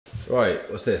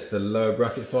Right, what's this? The lower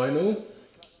bracket final?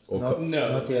 Or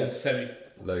not yet. Semi.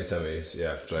 Low semis,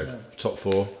 yeah. So top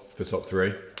 4 for top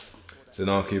 3.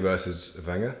 ZenAku versus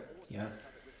Wenger. Yeah.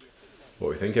 What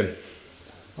are we thinking?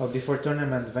 Well, before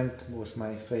tournament, Veng was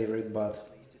my favorite, but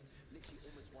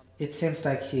it seems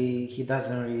like he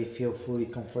doesn't really feel fully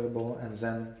comfortable, and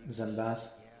Zen does.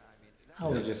 I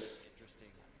would just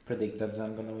predict that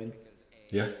Zen gonna win.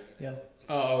 Yeah? Yeah.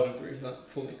 Oh, I would agree with that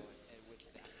fully.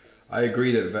 I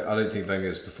agree that I don't think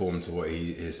Wenger's performed to what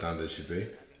his standards should be.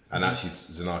 And actually,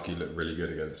 ZenAku looked really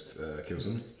good against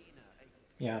Kilson.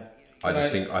 Yeah. I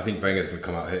think Wenger's going to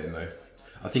come out hitting though.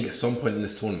 I think at some point in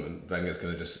this tournament, Wenger's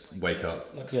going to just wake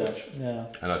up. Like switch. Yeah.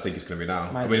 And I think it's going to be now.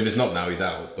 I mean, if it's not now, he's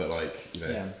out. But like, you know,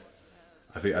 Yeah.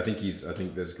 I think there's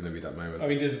going to be that moment. I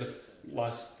mean, this is the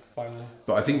last final.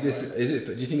 But I think this is it.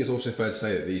 Do you think it's also fair to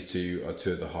say that these two are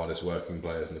two of the hardest working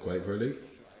players in the Quake Pro League?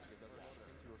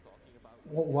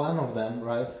 One of them,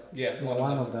 right? Yeah.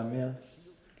 One of them, yeah.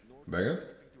 Wenger?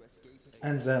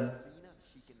 And Zen.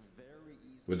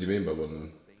 What do you mean by one of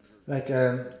them? Like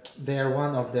they are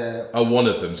one of the. Oh, one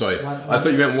of them. Sorry, I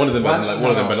thought you meant one of them, as in like one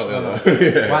of them, but not the other.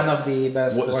 Yeah. One of the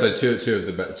best. So two of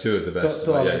the best. Two of the best,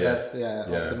 of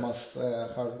the most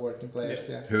hard-working players.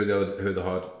 Yeah. Who are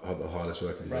the hardest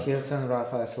working players? Kilson and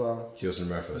Rafa as well. Kilson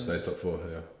and Rafa, so those top 4.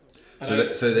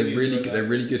 Yeah. So they're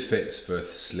really good fits for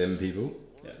slim people.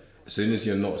 Yeah. As soon as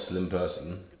you're not a slim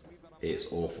person, it's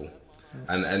awful,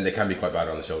 and they can be quite bad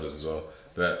on the shoulders as well.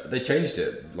 But they changed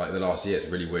it like the last year. It's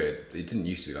really weird. It didn't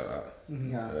used to be like that.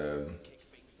 Mm-hmm.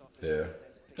 Yeah.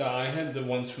 I had the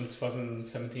ones from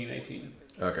 2017-18.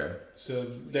 Okay. So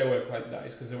they were quite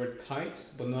nice because they were tight,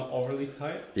 but not overly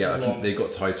tight. Yeah, I think they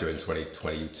got tighter in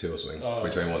 2022 or something.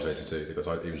 2021, 2022. They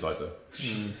got even tighter.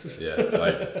 Yeah,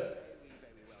 like.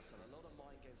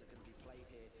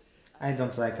 I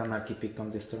don't like Anarchy pick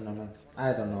on this tournament.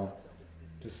 I don't know.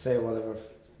 Just say whatever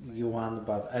you want,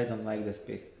 but I don't like this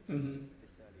pick. Mm-hmm.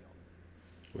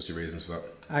 What's your reasons for that?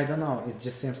 I don't know. It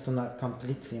just seems to not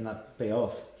completely pay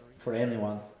off for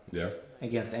anyone. Yeah.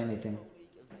 Against anything.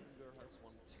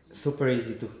 Super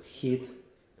easy to hit.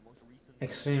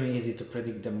 Extremely easy to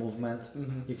predict the movement.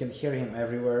 Mm-hmm. You can hear him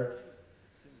everywhere.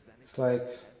 It's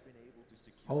like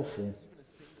awful.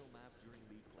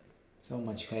 So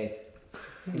much hate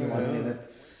in 1 minute.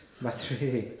 But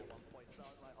really.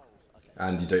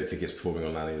 And you don't think it's performing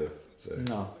on that either? So.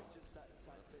 No.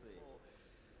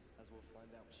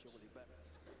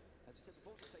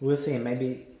 We'll see.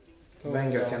 Maybe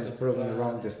Wenger can prove me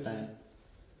wrong this time.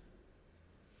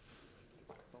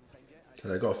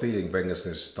 And I've got a feeling Wenger's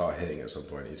going to start hitting at some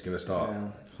point. He's going to start. Yeah,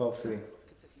 hopefully.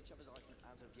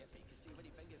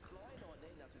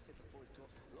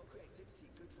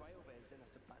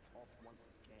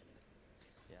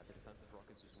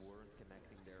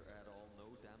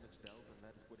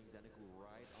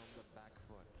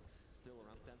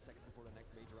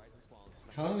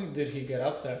 How did he get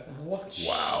up there? What?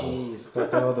 Wow. Jeez,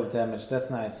 that's a lot of damage. That's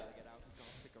nice.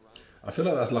 I feel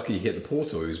like that's lucky he hit the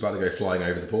portal. He was about to go flying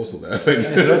over the portal there.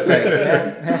 It looked like,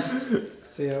 yeah.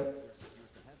 See you.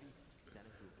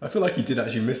 I feel like he did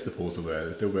actually miss the portal there and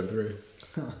it still went through.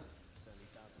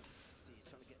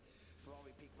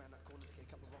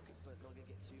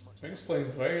 Wenger's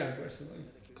playing very aggressively.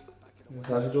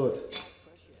 That's good.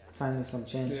 Finally some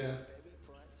change. Yeah.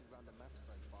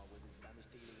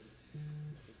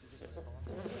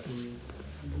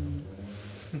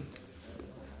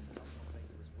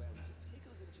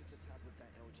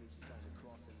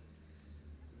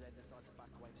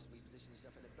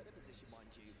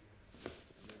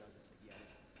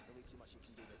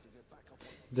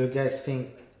 Do you guys think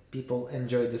people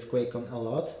enjoyed this QuakeCon a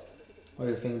lot? Or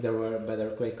do you think there were better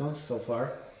QuakeCons so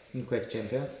far in Quake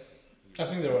Champions? I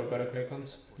think there were better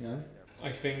QuakeCons. Yeah.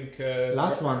 I think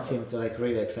last one seemed to like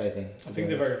really exciting. I think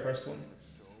the very first one.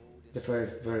 The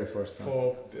very first one.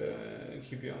 For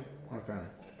QPO. Okay.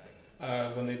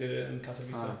 When they did it in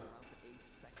Katowice.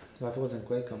 That wasn't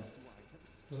QuakeCon.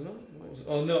 Was it not? What was it?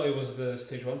 Oh no, it was the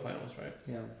stage 1 finals, right?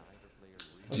 Yeah.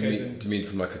 Do you mean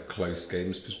from like a close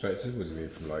games perspective, or do you mean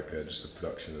from like just the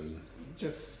production and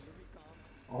just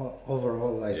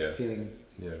overall like feeling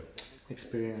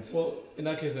experience? Well, in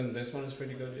that case, then this one is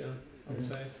pretty good. Yeah, I would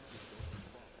say.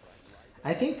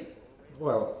 I think,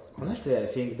 well, honestly, I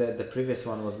think that the previous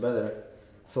one was better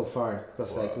so far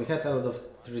because like we had a lot of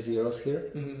 3-0s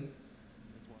here. Mm-hmm.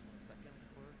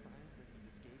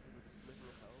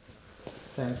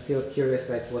 So I'm still curious,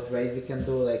 like what Razy can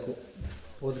do, like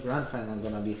what's Grand Final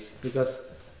gonna be? Because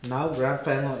now Grand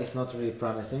Final is not really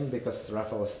promising because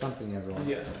Rafa was stumping everyone.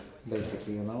 Yeah.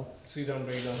 Basically, you know. So you don't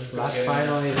really know who's Last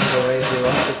final, even though Razy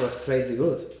lost, it was crazy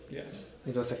good. Yeah.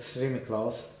 It was extremely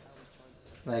close.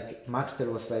 like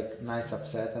Maxter was like nice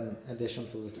upset and addition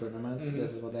to the tournament. Mhm.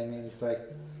 This is what I mean. It's like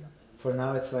for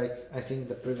now it's like I think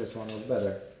the previous one was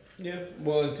better. Yeah,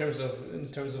 well, in terms of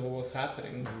what was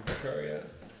happening, for sure, yeah.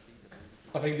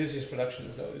 I think this year's production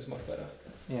is much better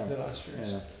Yeah. than last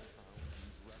year's. Yeah.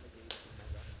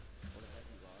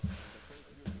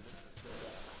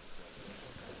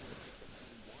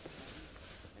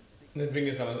 The thing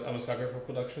is, I'm a sucker for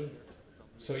production.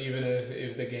 So even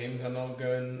if the games are not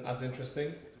going as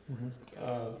interesting, Hmm.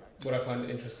 what I find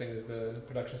interesting is the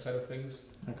production side of things.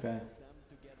 Okay.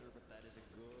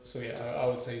 So yeah, I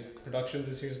would say production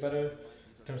this year is better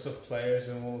in terms of players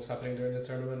and what was happening during the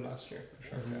tournament last year, for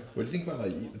sure. Mhm. Yeah. What do you think about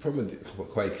like the problem with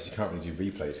Quake is you can't really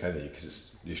do replays, can you?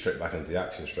 Because you're straight back into the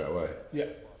action straight away. Yeah.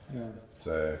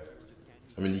 So,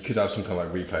 I mean, you could have some kind of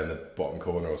like replay in the bottom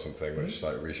corner or something, which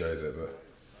like re-shows it, but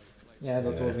Yeah,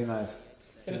 that Yeah. would be nice.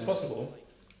 And it's Yeah. possible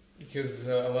because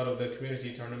a lot of the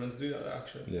community tournaments do that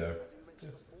actually. yeah.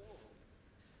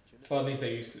 Well, at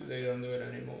least they don't do it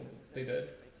anymore. They did.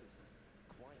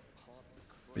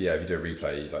 But yeah, if you do a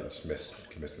replay, you like you just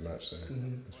can miss the match. So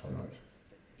Mm-hmm. it's fine. Like.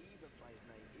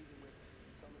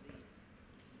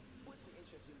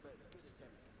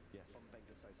 Yes. From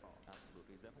Wenger so far.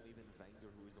 Absolutely. It's definitely been Wenger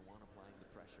who is the one applying the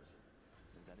pressure.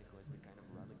 And ZenAku has been kind of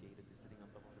relegated to sitting on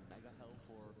top of the mega hell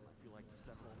for, I feel like,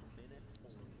 several minutes.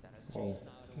 That has Oh.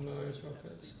 changed now. Nice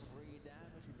rockets. 3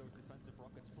 damage with those defensive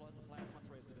rockets plus the plasma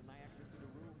trail to deny access to the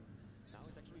room. Now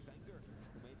it's actually Wenger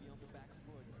who may be on the back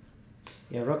foot.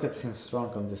 Yeah, Rocket seems strong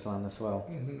on this one as well.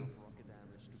 Mm-hmm. Rocket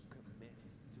damage to commit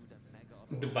to the mega.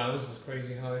 The bounce is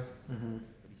crazy high. Mm-hmm.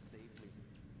 But he safely,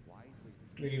 wisely.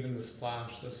 Even the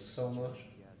splash does so much.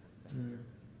 Mm.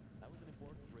 That was an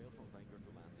important rail from Wenger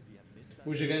to land. If he had missed that,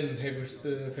 Which again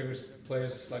favors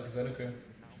players like ZenAku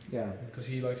Yeah. because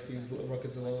he likes to use little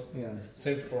rockets a lot. Yeah.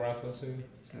 Same for Rafa too.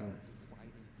 Yeah.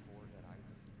 fighting for that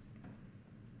item.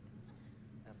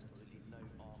 Absolutely no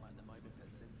arm at the moment,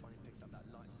 but Zen finally picks up that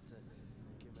light just to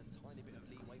give him a tiny bit of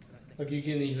leeway for that. Like you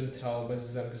can even tell by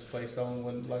ZenAku's playstyle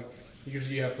when like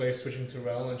usually you have players switching to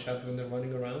Rel and Champ when they're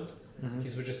running around. Mhm. He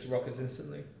switches to rockets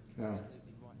instantly. Yeah.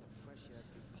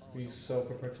 He's so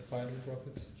prepared to fight with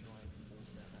rockets.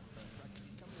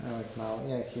 I like now.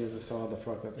 Yeah, he uses a lot of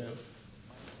rocket. Yeah.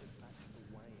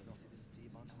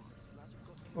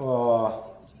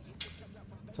 Oh.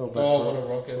 So bad Oh, for, what a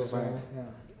rocket for as well. Vank, yeah.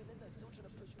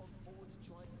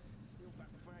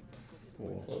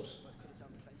 Oh. Close.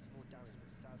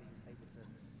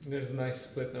 There's a nice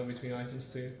split now between items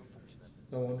too.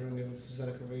 I'm wondering if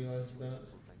ZenAku realizes that.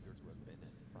 Wenger to have been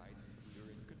in, right? You're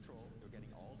in control, you're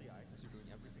getting all the items, you're doing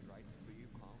everything right. But you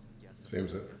can't get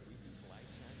Seems it. with these light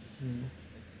champions. Mm.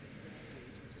 A single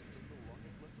engagement, a single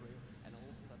rocket plus rail, and all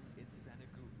of a sudden it's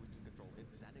ZenAku who's in control.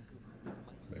 It's ZenAku who might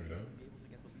Maybe not. be able to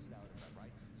get the lead out of that,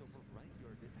 right? So for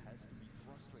Wenger, this has to be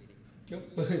frustrating. Yep.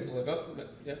 Look up.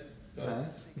 Yeah. Got it.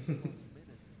 Nice.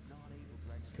 Minutes, not able to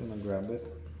actually Gonna grab it.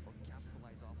 or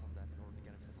capitalize off on that in order to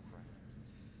get himself a frag.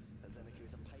 ZenAku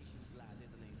is a patient lad,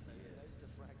 isn't he? So he knows the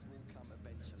frags will come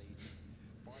eventually. He's just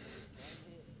biding his time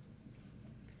here.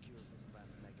 Secures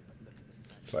around Mega, but look at the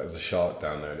stats. It's like there's a shark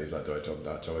down there, and he's like, "Do I jump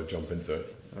that? Do I jump into it?"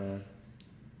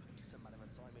 It's just a matter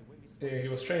of timing. When we Yeah, he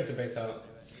was trying to bait out.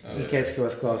 In case he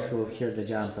was close, he will hear the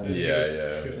jump. And Yeah,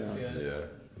 yeah, Shoot, Yeah.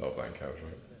 yeah. A lot of that counts,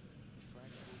 right?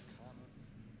 frags will come.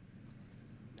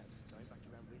 Now just going back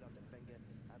around, realise that Wenger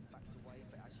had backed away,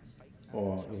 but actually faked out.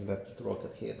 Or if that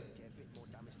rocket hit, Get a bit more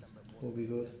damage done, but will be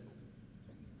good.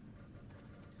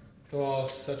 Oh,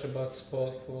 such a bad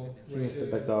spot for. He needs to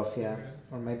back off, yeah.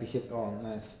 Or maybe hit. Oh,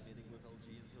 nice.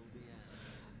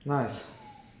 Nice.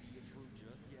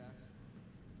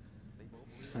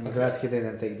 I'm glad he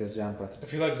didn't take this jump at. I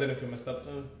feel like ZenAku messed up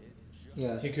now.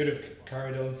 Yeah. He could have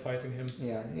carried on fighting him.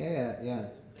 Yeah, yeah, yeah, yeah.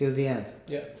 Till the end.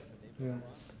 Yeah. Yeah.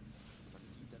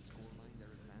 Keep that scoreline,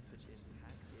 their advantage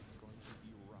intact, it's going to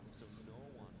be rough. So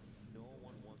no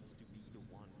one wants to be the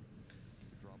one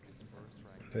to drop this first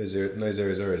frag. No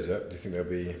 0-0s yet. Do you think there'll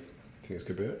be? Think this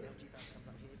could be it?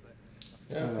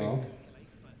 Yeah, I Hello.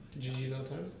 think. GG that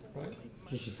time, right?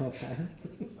 He's not time.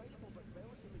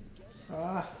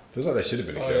 Ah, Feels like there should have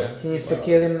been a Oh, kill. yeah. he needs to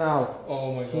kill him now.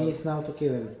 Oh my He god. needs now to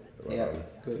kill him. Well Yeah, done.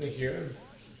 Can you good. hear him?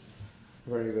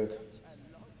 Very good.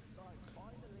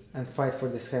 And fight for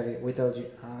this heavy with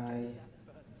LGI.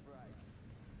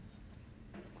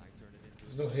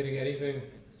 He's not hitting anything.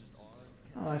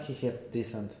 Oh, he hit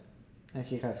decent. And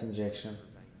he has injection.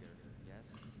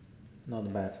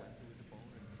 Not bad.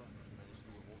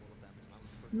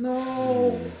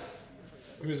 No!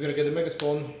 Who's gonna get the mega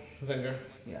spawn? Wenger.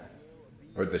 Yeah.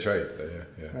 Oh, they trade.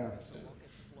 Yeah. Yeah.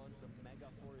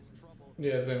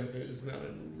 Yeah, ZenAku is now in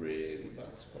a really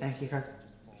bad spot. And he has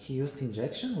He used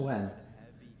injection when?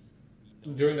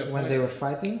 During the When fight. they were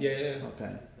fighting? Yeah, yeah.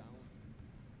 Okay.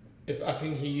 I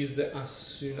think he used it as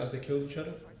soon as they killed each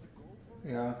other.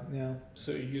 Yeah, yeah.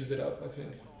 So he used it up, I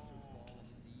think.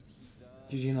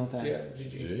 GG, no time. Yeah,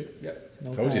 GG. GG. Yeah.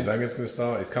 No Told you, time. Wenger's going to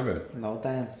start. He's coming. No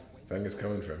time. Wenger's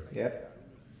coming for him. Yep.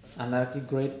 Anarchy,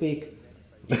 great pick.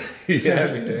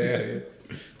 yeah.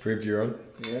 Proved you're on.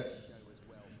 Yeah.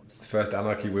 It's the first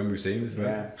Anarchy win we've seen, isn't it?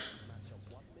 Yeah.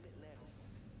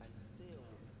 And still,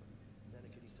 ZenAku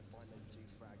needs to find those 2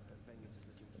 frags, but Wenger's just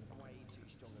looking way too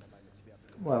strong at the moment to be able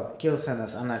to come Well, Kill sent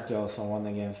us Anarchy also won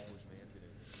against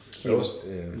But Kill, also-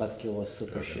 yeah. but Kill was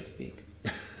super shit pick.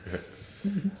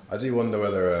 I do wonder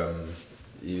whether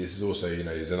this is also, you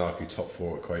know, ZenAku top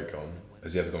 4 at QuakeCon.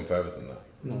 Has he ever gone further than that?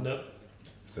 No.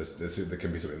 So there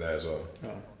can be something there as well. Oh.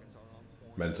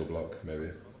 Mental block, maybe.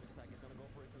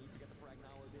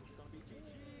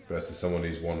 Versus someone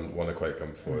who's won a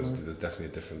QuakeCon before, there's definitely a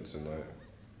difference in like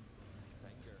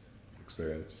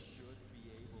experience.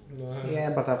 No. Yeah,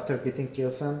 but after beating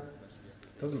Kilson,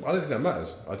 I don't think that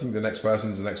matters. I think the next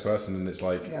person's the next person, and it's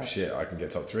like, Yeah. shit, I can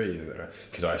get top 3.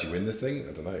 Could I actually win this thing?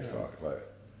 I don't know. Fuck, like,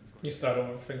 You start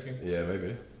overthinking. yeah,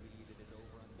 maybe.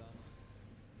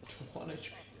 1 HP. 1 HP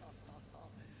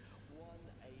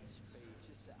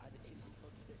just to add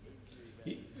insult to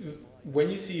injury. When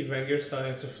you see Wenger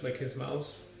starting to flick his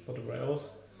mouse for the rails,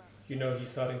 you know he's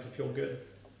starting to feel good.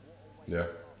 Yeah.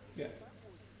 Yeah.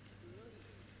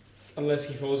 Unless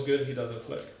he feels good, he doesn't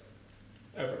flick.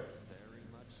 Ever. Very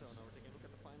much so. Now we're taking a look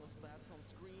at the final stats on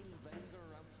screen. Wenger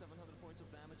around 700 points of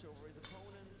damage over his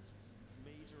opponent.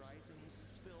 Major items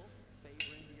still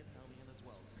favoring the Italian as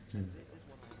well. This is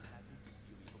what I'm happy to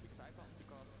see, Rico, because I found to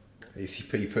cost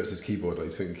He puts his keyboard, like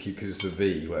he's putting because it's the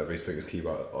V, whatever. He's putting his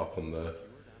keyboard up on the.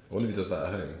 I wonder if he does that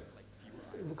at home.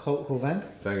 who went?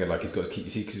 Wenger, like he's got his key. You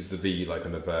see, because it's the V, like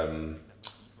kind of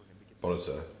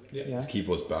monitor. Yeah. Yeah. His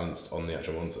keyboard's balanced on the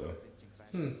actual monitor.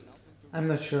 I'm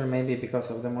not sure, maybe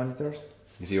because of the monitors.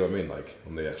 You see what I mean? Like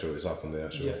on the actual, it's up on the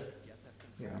actual. Yeah.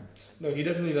 Yeah. No, he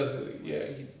definitely does it. Yeah.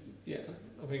 Yeah.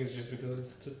 I think it's just because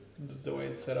it's the way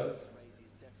it's set up.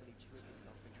 He's definitely triggered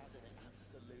something, hasn't it?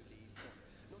 Absolutely. He's got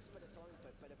not just better times,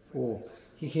 but better Oh,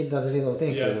 he hit that little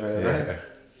thing Yeah. with rail, Yeah. right?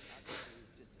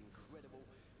 is just incredible.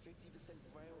 50%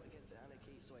 rail against the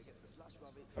Anarchy, so against the slash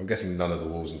rabbit I'm guessing none of the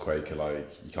walls in Quake are like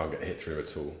you can't get hit through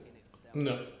at all. in itself.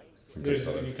 No. From There's,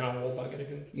 good side. you can't wall back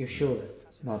anything. You should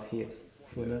not hit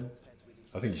through them.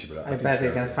 I think you should be. I think bet you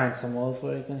you should be can able find some walls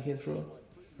where you can hit through.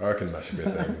 to. I reckon that should be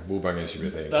a thing. Wall banging should be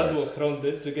a thing. That's what Hron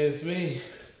did against me.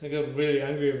 I got really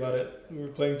angry about it. We were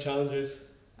playing challenges.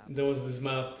 There was this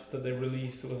map that they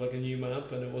released. It was like a new map,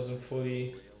 and it wasn't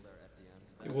fully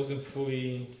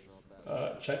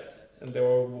checked. And there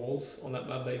were walls on that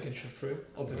map that you can shoot through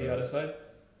onto the other side.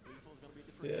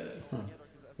 Yeah.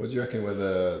 What do you reckon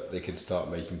whether they could start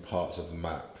making parts of the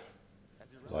map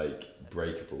like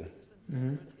breakable?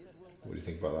 Mm-hmm. What do you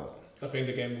think about I think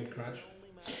the game would crash.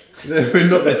 that?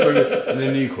 Not this, but in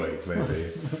a new Quake maybe,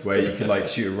 where you could like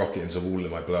shoot a rocket into a wall and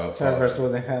it might blow up. part of Servers it.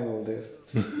 wouldn't handle this.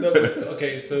 No, but,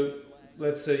 okay, so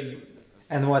let's say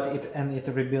And it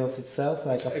rebuilds itself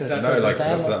like after Exactly. No, certain like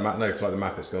time, for or- that map. No, for like the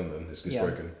map, it's gone. Then it's Yeah.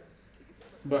 broken.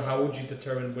 but how would you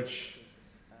determine which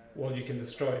wall you can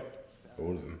destroy?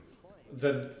 All of them,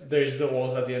 Then there's the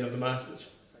walls at the end of the match.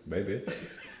 maybe.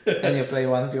 and you play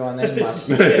 1v1 end match.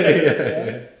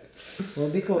 Yeah. Will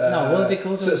be cool. No, will be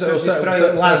cool to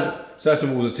destroy one.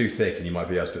 Certain walls are too thick, and you might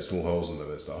be able to put small holes in them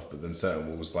and stuff. But then certain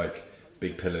walls, like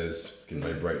big pillars, can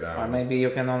maybe break Or down. maybe you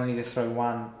can only destroy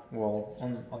one wall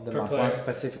on the Per map. player. One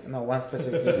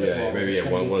specific wall. Yeah, maybe which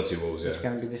can one be- or two walls. Which Yeah,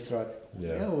 can be destroyed.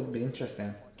 yeah. It would be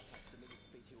interesting.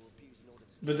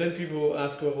 But then people will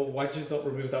ask, well, why just not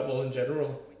remove that wall in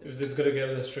general? If it's gonna get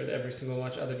destroyed every single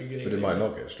match at the beginning. But it might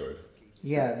not get destroyed.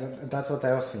 Yeah, that's what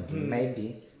I was thinking. Hmm.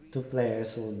 Maybe two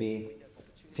players will be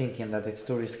thinking that it's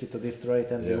too risky to destroy it,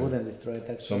 and they Yeah. wouldn't destroy it.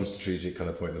 Actually. Some strategic kind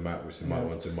of point in the map, which they might Yeah.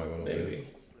 want to, might want to do. Maybe.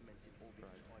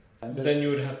 And But there's- then you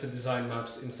would have to design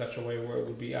maps in such a way where it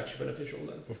would be actually beneficial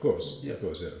then. Of course, Yeah. of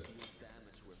course, yeah.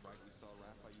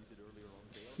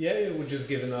 Yeah, it would just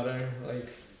give another like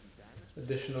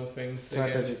additional things. to get.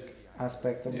 strategic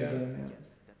aspect of Yeah. the game. Yeah.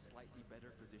 that slightly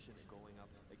better position going up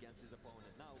against his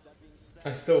opponent. Now, that being said,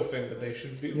 I still think that they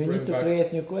should be You bring need to back.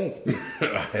 create new Quake.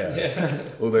 Yeah. Yeah.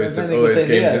 All those, So many good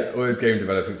ideas. all those game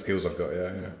development skills I've got.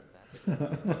 Yeah, yeah.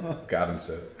 Get Adam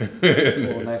to.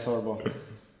 Oh, nice orbo.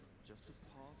 just to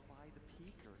pass by the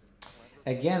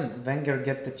peaker. Again, Wenger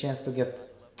get the chance to get.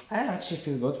 I actually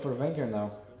feel good for Wenger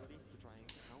now.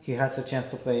 He has a chance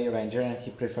to play Ranger, and he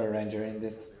prefer Ranger in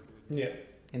Yeah.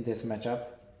 this matchup.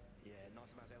 Yeah,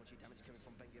 nice amount of LG damage coming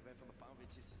from Wenger there from above.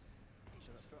 It's just he's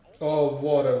trying to Oh,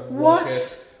 what a What?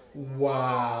 rocket.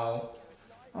 Wow.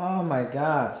 Oh my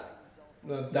god.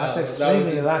 No, That's that was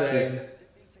extremely lucky. insane.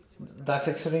 That's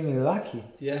extremely lucky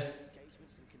Yeah.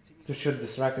 to shoot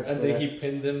this rocket. And for then that. he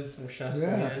pinned him from shaft.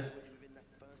 Yeah. Yeah.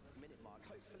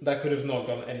 That could have not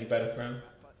gone any better for him.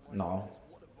 No.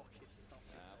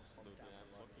 Absolutely.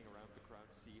 I'm looking around the crowd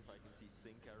to see if I can see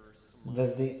sync errors. Smile.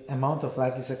 That's the amount of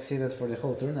luck is exceeded for the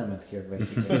whole tournament here,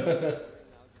 basically. Here we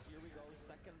go,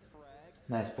 second frag.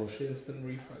 Nice push. Instant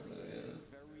refrag. Yeah.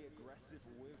 Very aggressive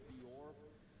with the orb.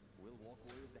 Will walk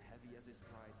away with the heavy as his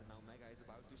prize. And now Mega is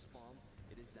about to spawn.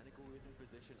 It is ZenAku who is in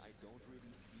position. I don't really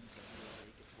see Venger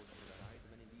make a push for that item.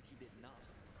 And indeed he did not.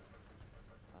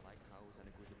 I like how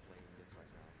ZenAku is playing this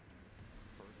right now.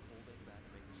 First holding back,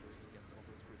 making sure he gets all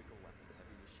those critical weapons.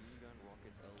 Heavy machine gun,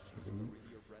 rockets, LG. Really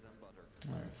your bread and butter.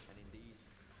 Nice. And indeed,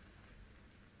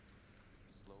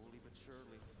 slowly but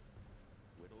surely,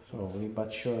 whittles Slowly but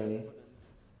surely.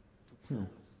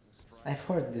 I've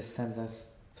heard this sentence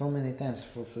so many times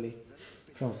from Flea.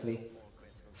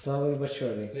 Slowly but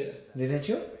surely. Yeah. Didn't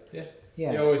you? Yeah.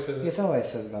 Yeah. He always says He it. always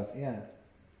says that, yeah.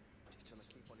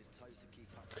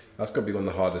 That's got to be one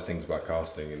of the hardest things about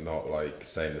casting, and not like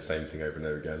saying the same thing over and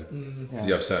over again. Mm. Because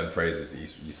you have certain phrases that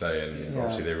you say, and Yeah.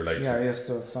 obviously they relate Yeah, to. used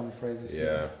to some phrases.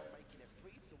 Yeah.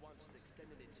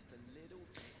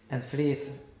 And Flea is,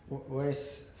 where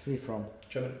is Flea from?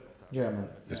 German. German.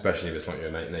 Especially if it's not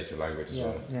your native language as Yeah,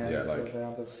 well. yeah, Yeah, that's like what I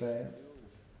wanted to say.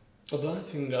 Although I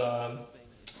think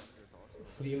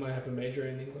Flea might have a major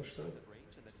in English though.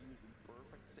 range and that he was in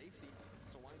perfect safety.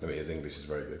 So why I mean, his English is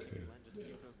very good. Yeah.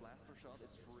 Just because blaster shot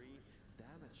is free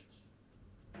damage.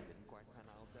 Didn't quite pan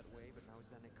out that way, but now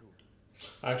ZenAku.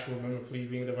 I actually remember Flea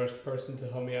being the first person to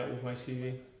help me out with my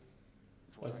CV.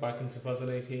 Like back in The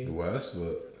 2018. worst?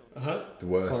 The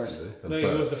worst, First. is it? No, he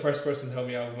was the first person to help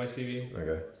me out with my CV.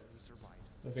 Okay.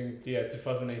 I think, yeah,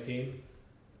 2018.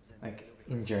 Like,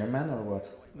 in German or what?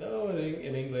 No,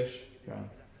 in English. Yeah.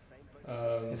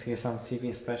 Is he some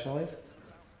CV specialist?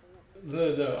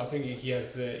 No, I think he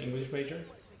has English major.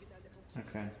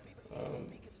 Okay.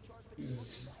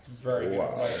 He's very good.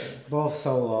 Wow. Like, Both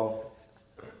so low.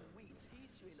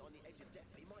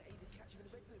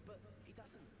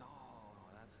 Oh,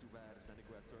 that's too bad.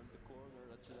 ZenAku had turned the corner.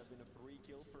 That should have been a free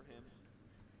kill for him.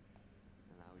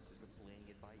 And now he's just playing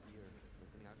it by ear.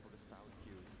 Listening out for the sound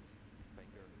cues.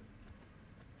 Venger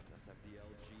does have the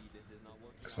LG. This is not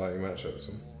working. Exciting matchup, this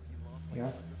one. He lost like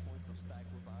Yeah. 100 points of stack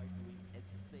without doing a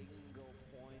single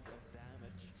point of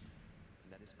damage. And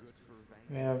that is good for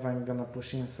Venger. Yeah, I'm gonna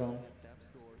push in, so At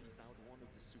Death's Door, he's now the one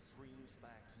with the supreme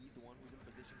stack. He's the one who's in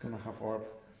position. gonna have orb.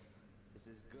 This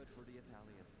is good for the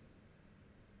Italian.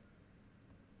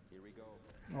 Here we go.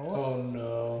 oh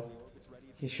no.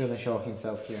 He shouldn't show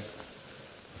himself here.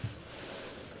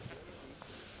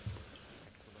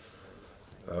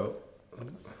 Oh.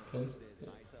 Pin. This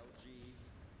nice LG.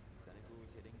 ZenAku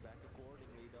is hitting back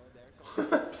accordingly though. There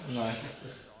comes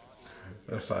Nice.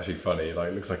 That's actually funny.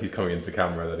 Like, looks like he's coming into the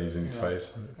camera, then he's in his Yeah.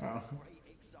 face. Wow.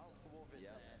 example of it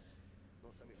there.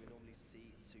 Not something we normally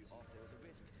see too often. It was a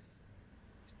risk.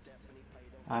 It's definitely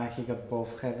paid off. Ah, he got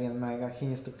both heavy and mega. He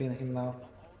needs to pin him now.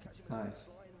 Nice.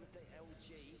 Flying with the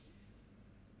LG.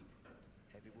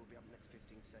 Heavy will be up next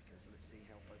 15 seconds. Let's see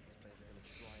how both these players are going to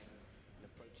try and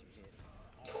approach it here.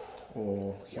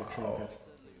 Oh, huge rocket.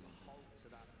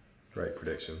 Great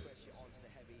prediction. Pressure onto the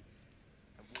heavy.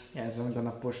 Yes, I'm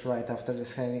gonna push right after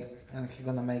this heavy, and he's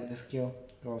gonna make this kill,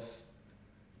 because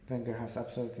Venger has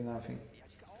absolutely nothing.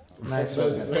 Nice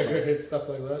Does rocket. Venger hit stuff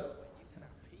like that?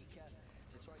 Pika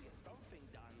to try and get something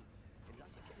done. It's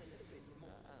actually getting a little bit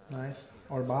more. Nice.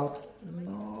 Orb out.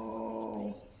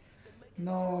 No.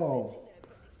 No.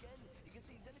 You can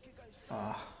see ZenAku goes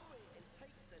Ah. for it and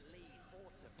takes the lead.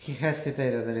 4-4. He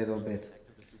hesitated a little bit. to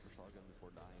the super shotgun before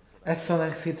dying. So As soon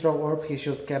as he throw orb, he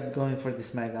should kept going for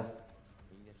this mega.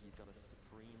 meaning that he's got a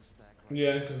supreme stack right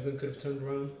Yeah, because then could have turned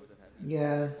around. Yeah.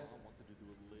 now. Wanted to do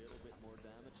a little bit more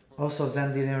damage for Also,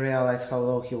 Zen didn't realize how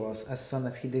low he was. As soon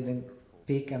as he didn't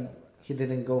peek and he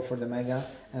didn't go for the mega,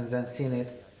 and Zen seen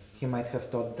it, he might have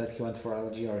thought that he went for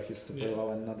LG or he's super Yeah. low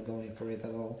and not going for it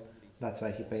at all. That's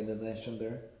why he paid attention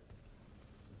there.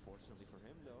 Unfortunately for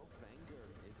him though, Venger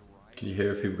is right Can you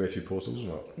hear if people go through portals or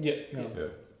not? Yeah. Yeah. Yeah.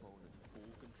 his opponent. Full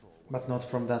control. But not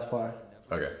from that far.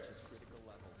 Okay. Just critical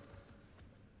levels.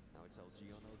 Now it's LG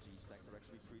on LG. Stacks are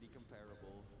actually pretty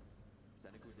comparable.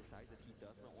 ZenAku decides that he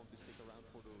does not want to stick around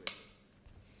for the risk.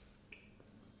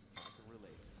 I can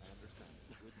relate. I understand.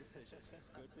 Good decision.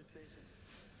 Good decision.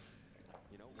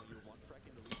 You know, when you're one frack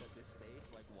in the lead at this stage,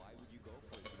 like why would you go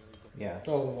for it? You know, you've got Yeah.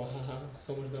 Oh wow,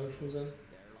 so much damage from Zen.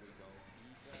 there we go.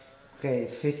 Pika. Okay,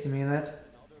 it's 50 minutes.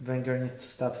 Wenger needs to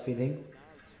stop feeding.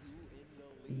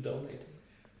 Donating.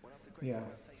 Yeah.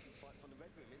 taking fights from the red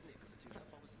room, isn't it? Got the two left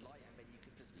bombs light, and then you can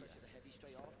just pressure the heavy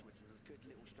straight afterwards. It's a good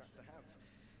little strat to have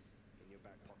in your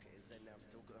back pocket. Is Zen now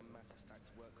still got a massive stack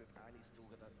to work with, and he's still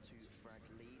got a 2-frag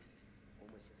lead.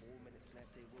 Almost 4 minutes left.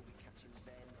 He will be catching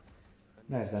Ben.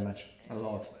 Nice damage. A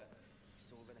lot.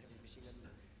 Saw Ben heavy machine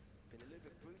gun. Been a little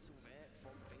bit brutal there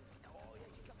from Ben. Oh yeah,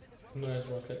 she comes in as well. Nice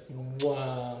rocket.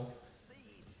 Wow.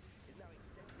 Succeeds. Is now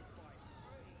extended by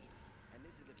 3, and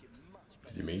this is looking much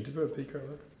better. Did you mean to put a PK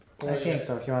there? I think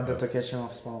so. He wanted to catch him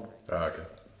off spawn. Ah, okay.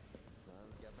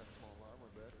 Does get that small armor,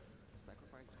 but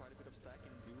sacrifices quite a bit of stack in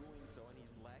doing so, and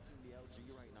he's lacking the LG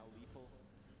right now. Lethal,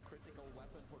 critical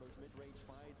weapon for those mid-range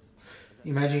fights.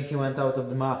 Imagine he went out of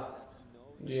the map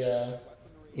Yeah.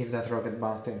 if that rocket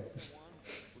bounced him.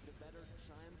 With the better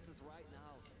chances right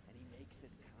now, and he makes it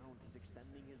count. He's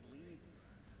extending his lead.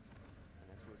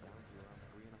 And as we're down to around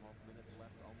 3.5 minutes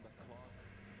left on the clock,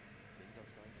 things are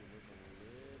starting to look a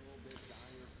little bit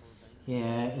dire for Wenger.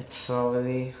 Yeah, it's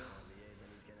slowly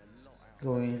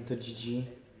going into GG.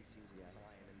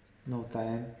 No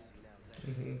time.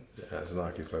 Yeah,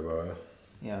 ZenAku's played well.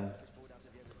 Yeah.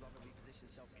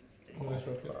 Nice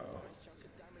rocket. Wow.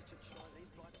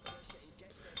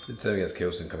 Did same against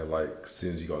Kilson, kind of like as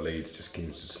soon as you got leads, just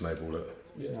keeps to snowball it.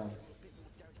 Yeah. Yeah.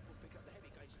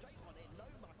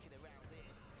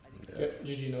 Yeah.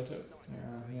 GG no time.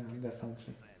 Yeah,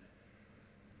 definitely.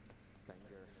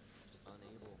 Wenger just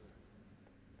unable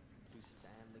to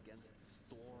stand against the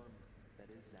storm that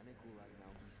is ZenAku right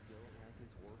now. He still has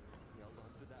his work. He held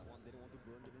on to that one. Didn't want to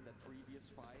burn it in that previous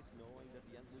fight, knowing that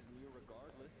the end was near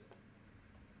regardless.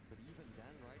 But even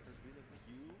then, right, there's been a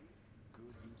few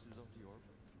good uses of the orb,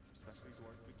 especially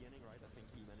towards the beginning, right? I think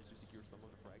he managed to secure some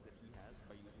of the frags that he has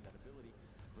by using that ability.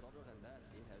 But other than that,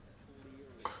 it has clearly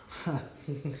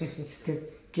He still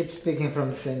keeps speaking from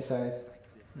the same side.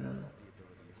 Yeah. the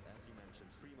abilities. As you mentioned,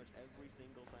 pretty much every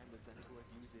single time that ZenAku has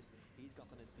used it, he's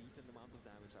gotten a decent amount of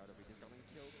damage out of it. He's gotten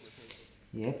kills with it.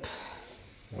 Yep.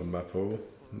 One map all.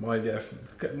 Might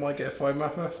get a 5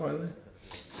 mapper finally.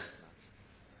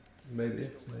 Maybe.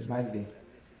 Might be.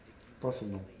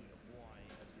 Possible.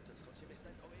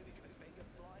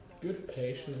 Good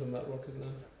patience on that rocket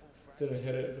now. Didn't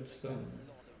hit it, but still.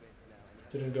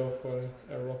 Didn't go for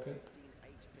a rocket.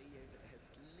 HP is at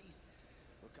least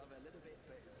recover a little bit,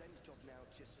 but Zen's job now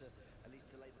just to at least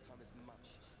delay the time as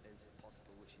much as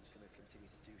possible, which he's going to continue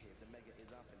to do here. The Mega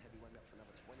is up and Heavy went up for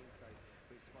another 20, so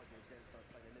it surprised me if Zen started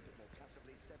playing a little bit more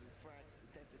passively. 7 frags, the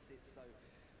deficit, so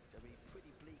going to be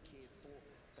pretty bleak here for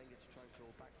Wenger to try and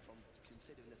claw back from,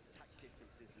 considering the stack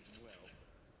differences as well.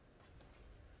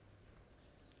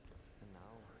 And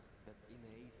now that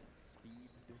innate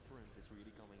speed difference is really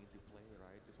coming into play,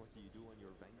 right? Because what do you do when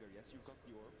you're Wenger? Yes, you've got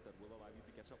the orb that will allow you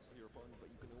to catch up with your opponent,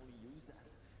 but you can only use that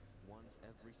once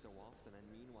every so often. And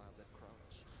meanwhile, that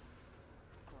crouch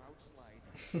slide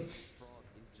stroke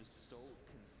is just so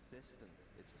consistent.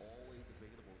 It's always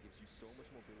available, gives you so much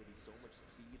mobility, so much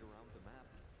speed around the map.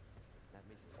 That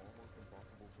makes it almost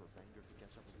impossible for Wenger to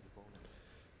catch up with his opponent.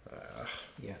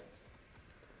 Yeah.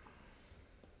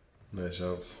 No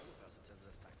chance.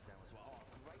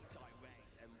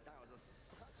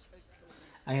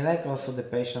 I like also the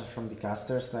patience from the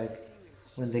casters, like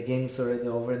when the game is already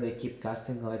over they keep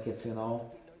casting like it's, you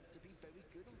know,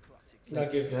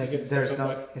 Like if like you get there's stuck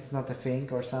no, up, it's not a thing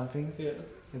or something. yeah.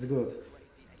 It's good.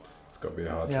 It's got to be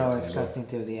a hard Yeah, choice it's as well. casting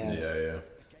till the end. Yeah, yeah.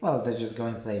 Well, they're just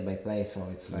going play by play, so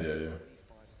it's like, Yeah, yeah.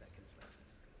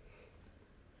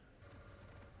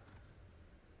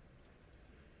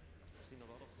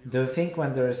 do you think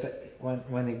when there is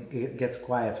when it gets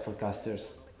quiet for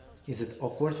casters, is it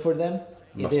awkward for them?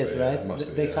 Must it is, be, yeah, right? must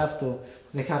be, They yeah. have to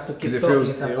keep Because it talking feels,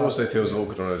 it somehow. also feels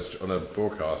awkward on a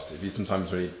broadcast. If you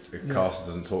sometimes when a caster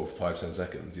doesn't talk for 5-10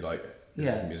 seconds, you're like,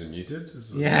 Yeah. is it muted?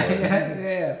 Is it Yeah, like-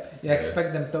 yeah. You Yeah.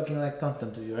 expect them talking like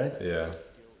constantly, right? Yeah.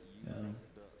 Yeah.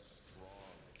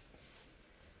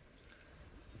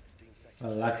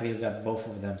 Well, luckily you got both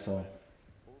of them, so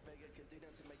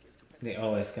they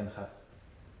always can have.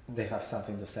 They have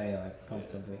something to say like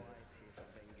constantly.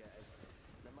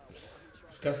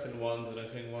 Casting ones, and I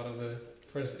think one of the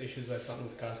first issues I found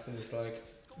with casting is like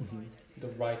Mm-hmm. the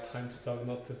right time to talk,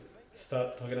 not to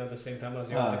start talking at the same time as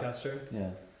you're on the caster.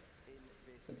 Yeah.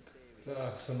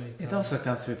 So many times. It also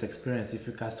comes with experience. If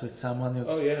you cast with someone, you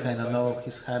Oh yeah, kind of exactly. know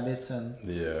his habits and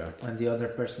Yeah. when the other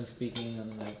person speaking and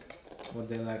like what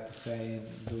they like to say and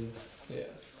do. Yeah.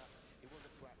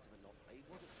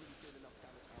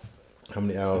 How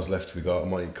many hours left we got? I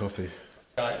might eat coffee.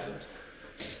 Giant.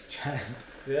 Giant.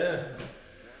 Yeah.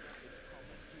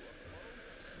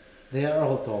 They are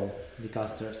all tall, the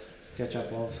casters. catch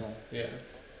up also. Yeah.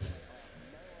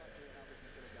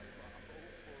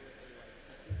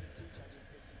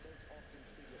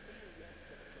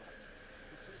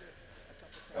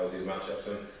 How's these matchups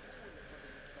then?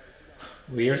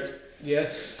 Weird. Yeah.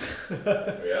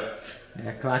 Yeah.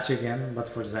 Yeah, clutch again, but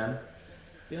for Zen.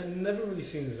 Yeah, I've never really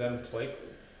seen Zen play.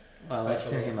 Well, I've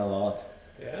seen him a lot.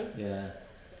 Yeah? Yeah,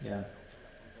 yeah.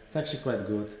 It's actually quite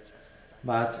good.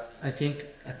 But I think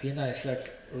Athena is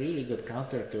like really good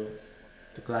counter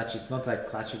to clutch. It's not like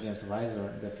clutch against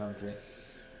Visor, definitely.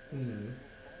 Hmm.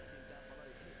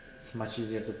 It's much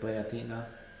easier to play Athena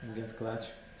against clutch.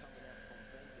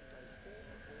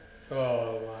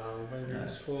 Oh wow, Wenger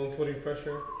is Nice. full on putting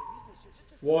pressure.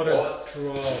 What a What?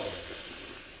 draw.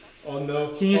 Oh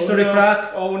no. He needs oh to no.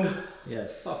 refract. Oh no.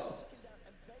 Yes. Oh.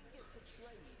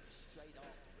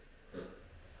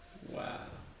 Wow.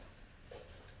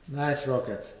 Nice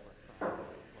rockets.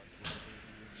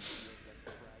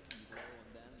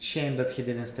 Shame that he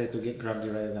didn't stay to grab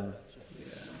the ray gun. Yeah.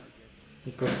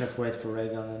 He could have waited for ray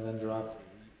gun and then drop.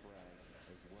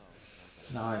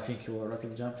 Now I think he will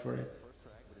rocket jump for it.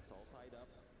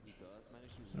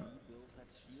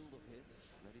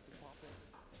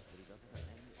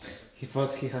 He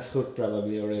thought he has hooked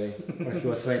probably already, or he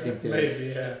was waiting till it.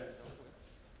 Maybe, yeah.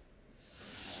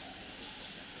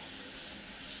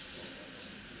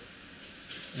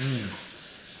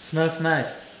 Smells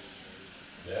nice.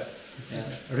 Yeah. Yeah,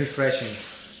 refreshing.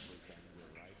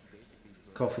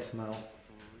 Coffee smell.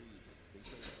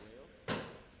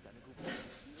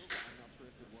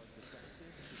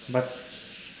 But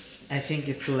I think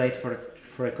it's too late for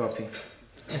a coffee,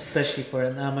 especially for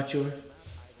an amateur.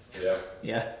 Yeah.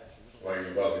 Yeah. Why are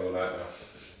you buzzing all night now?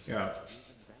 Yeah.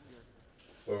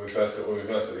 When we first got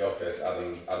to the office,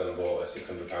 Adam bought a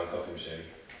 £600 coffee machine,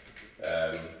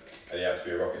 and you have to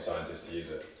be a rocket scientist to use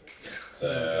it.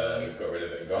 So we've got rid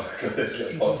of it and got this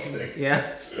little pod thing.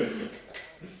 Yeah.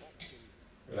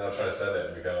 We're now trying to sell it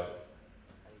and we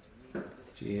can't.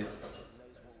 Jeez.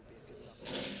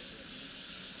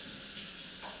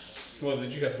 Well,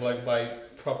 did you have to like buy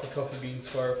proper coffee beans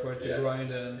for it to Yeah.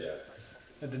 grind and Yeah.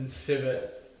 then sieve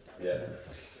it? Yeah.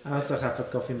 I also have a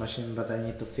coffee machine, but I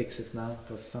need to fix it now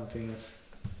because something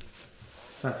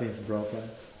is broken.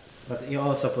 But you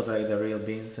also put like the real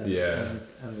beans and, Yeah.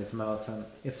 and it melts and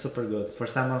it's super good for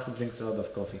someone who drinks a lot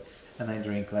of coffee. And I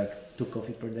drink like 2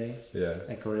 coffee per day, Yeah.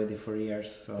 like already for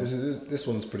years. So This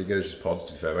one's pretty good. It's just pods,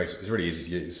 to be fair. It's really easy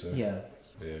to use. So. yeah,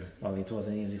 Yeah. well, it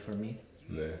wasn't easy for me.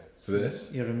 No. For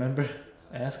this? You remember?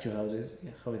 I asked you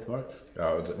how it works.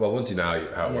 Oh, well, once you know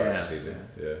how it works, Yeah. it's easy.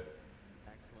 Yeah.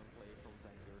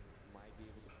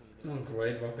 Oh,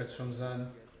 great rockets from Zen.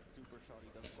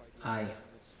 Aye.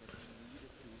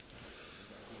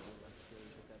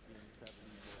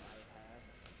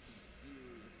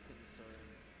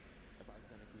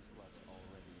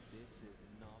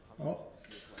 Oh,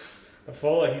 I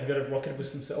feel like he's got a rocket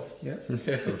boost himself. yeah.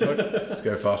 Yeah. Let's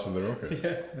go faster than the rocket.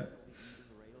 Yeah.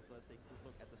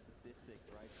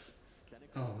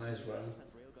 Oh, nice round.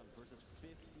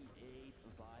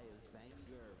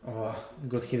 Oh,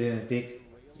 good he didn't pick.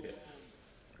 Yeah.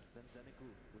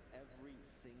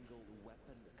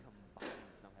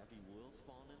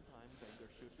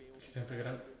 He's gonna pick it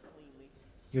up.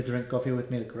 You drink coffee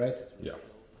with milk, right? Yeah.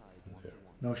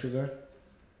 No sugar?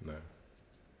 No.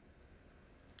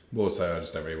 More so, I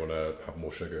just don't really want to have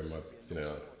more sugar in my,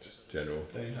 just general.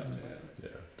 Then you have to, Yeah.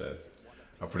 Then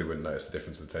I probably wouldn't notice the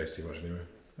difference in the taste too much anyway.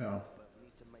 No.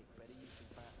 Needs to make better use of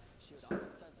that. Should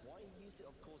understand why he used it.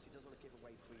 Of course, he doesn't want to give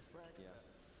away free frags.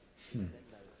 Hmm.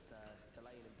 Then it's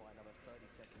delaying him by another 30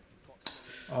 seconds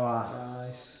approximately. Oh,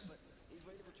 Nice. But he's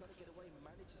ready to try to get away.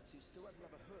 Manages to. Still has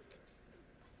another hook.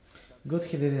 good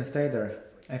he didn't stay there.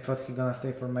 I thought he gonna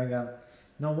stay for Megan.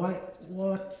 No, why?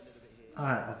 What?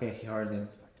 Ah, okay, he heard him.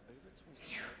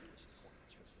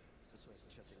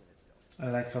 I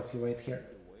like how he wait here.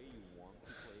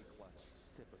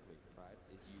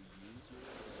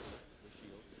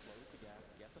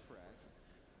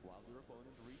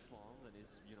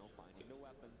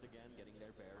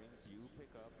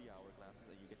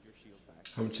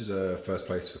 How much is first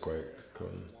place for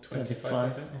QuakeCon? 25 I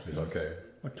think. Okay.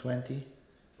 or 20.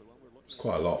 It's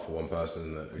quite a lot for one person,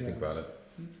 isn't it, if you think Yeah. about it.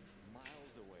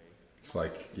 It's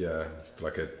like, yeah, for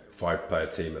like a 5-player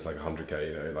team, it's like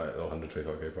 100k, like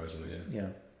 125k prize money, yeah. Yeah.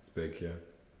 It's big, yeah.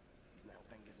 Now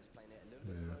Wenger just playing it a little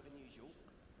bit Yeah. slower than usual.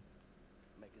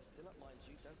 Mega's still up, mind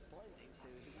you. Does blind him, so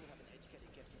he will have an educated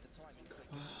guess with the timing. Quick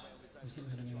gets away on his own. He's He's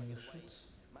not going to hitting try and any get away. shots.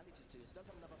 Manages to. Does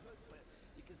have another hook, but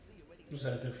you can see already.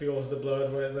 Zeniku feels the blood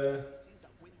right there. He sees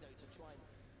that window to try and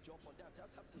drop on down.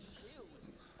 Does have the shield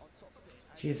on top of it.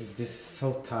 And Jesus, this is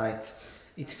so tight.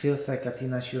 it feels like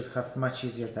Athena should have much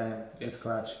easier time with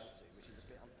clutch.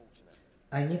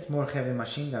 I need more heavy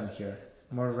machine gun here,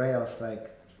 more rails like.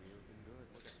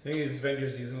 The thing is,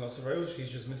 VengeurR's using lots of rails. He's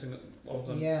just missing all of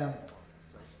them. Yeah,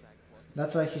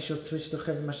 that's why he should switch to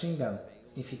heavy machine gun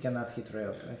if he cannot hit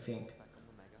rails. I think.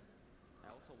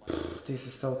 This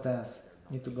is so tense.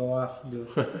 Need to go up, dude.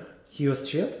 He used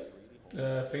shield?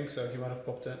 I think so. He might have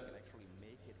popped it.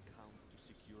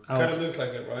 I Kind of would, looked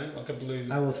like it, right? Like a blue.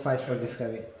 I would fight for this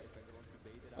heavy.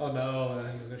 Oh no,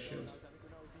 he's gonna shoot.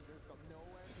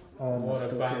 Almost What a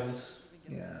took bounce.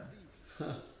 it. Yeah.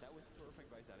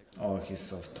 Oh, he's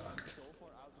so stuck.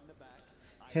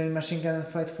 Heavy machine gun and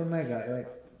fight for mega. Like,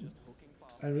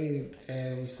 I really.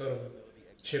 And he sort of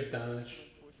chip damage.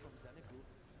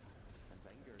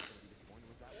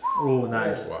 Oh,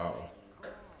 nice. Oh, wow.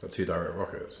 Got 2 direct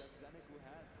rockets.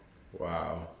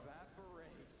 Wow.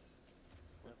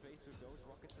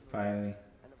 Finally.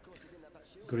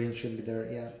 Green should be there.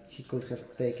 Yeah, he could have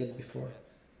taken it before.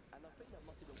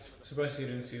 Surprised you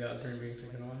didn't see that green being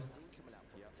taken away.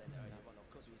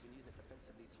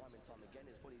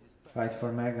 Fight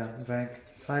for mega. Vank.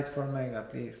 Fight for mega,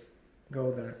 please.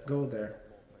 Go there. Go there.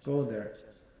 Go there.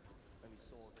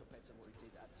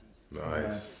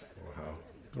 Nice. Wow.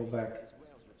 Go back.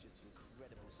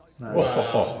 Nice.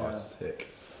 Oh, Yeah. sick.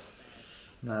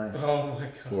 Nice. Oh my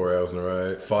god. 4 rails in a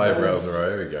row. 5 rails in a row.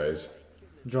 Here he goes.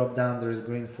 Drop down. There is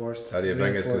green forced. Tell you, Green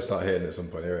Wenger's going to forced. start hitting at some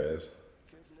point. Here it is.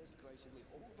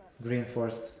 Green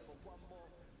forced.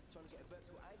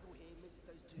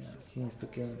 Yeah, he needs to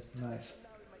kill him. Nice.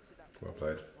 Well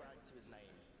played.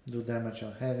 Do damage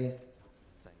on heavy.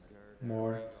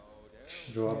 More.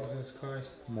 Drop. Jesus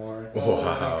Christ. More. Oh, my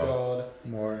wow. god.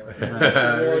 More. Nice.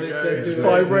 There What he is goes. that doing?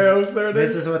 5 rails. There it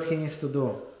This is. is what he needs to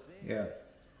do. Yeah.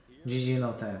 GG,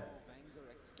 no time.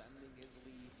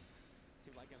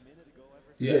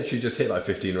 You literally just hit like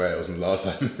 15 rails in the last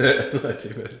time. Like 2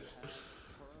 minutes.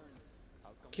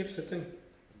 Keep sitting.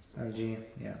 RG,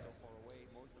 yeah.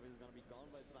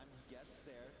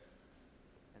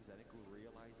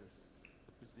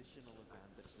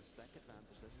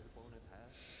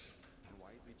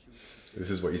 This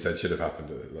is what you said should have happened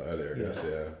earlier, I Yeah. guess,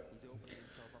 yeah.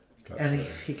 And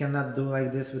if he cannot do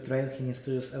like this with rail, he needs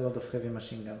to use a lot of heavy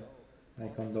machine gun.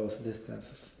 Like on those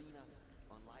distances.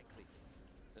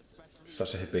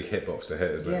 Such a big hitbox to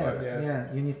hit, isn't Yeah, it? Like,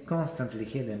 yeah, you need constantly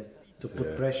hit him to put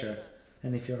Yeah. pressure.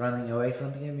 And if you're running away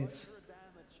from him, it's...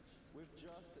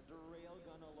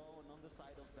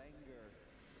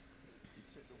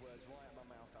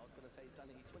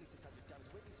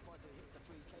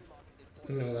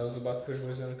 No, that was about to push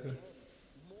ZenAku.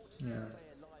 Yeah.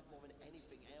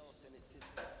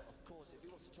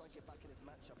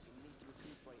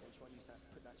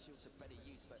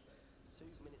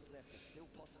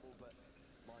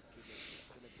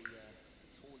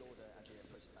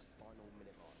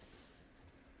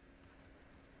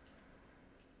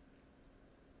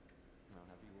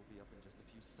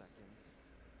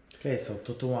 Okay, so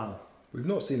 2-1. we've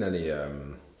not seen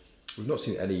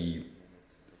any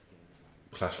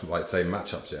clash, like say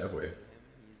matchups yet, have we?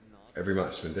 Every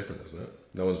match has been different, hasn't it?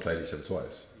 No one's played each other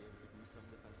twice.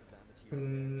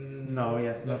 No,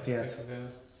 yet, not yet. Yeah.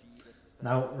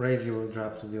 Now Razy will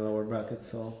drop to the lower bracket,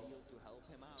 so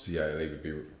So yeah, it'll either be.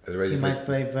 Has he Razy might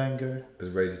played, play VengeurR. has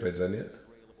Razy played Zen yet?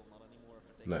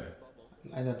 No.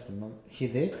 I don't remember. He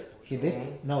did? He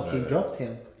did? No, he No. dropped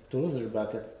him to loser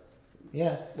bracket.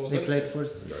 Yeah, Was they it? played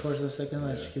first or second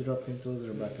match. Yeah. He dropped him to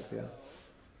loser bracket. Yeah.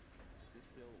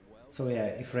 So yeah,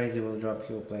 if Razy will drop,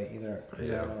 he will play either Yeah.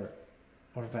 Zen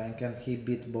or Vank, and he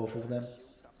beat both of them.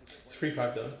 It's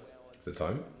 3-5 though. The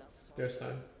time? There's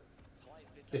time.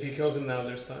 If he kills him now,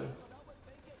 there's time.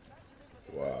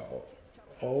 Wow.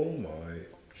 Oh my.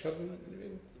 Shove him,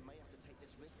 maybe?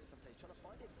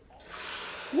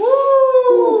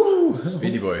 Woo!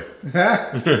 Speedy boy.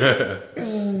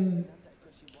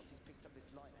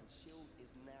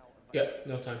 Yeah,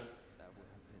 no time.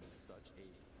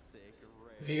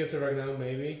 If he gets it right now,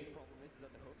 maybe.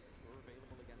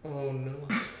 Oh no.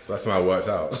 That somehow works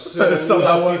out. So That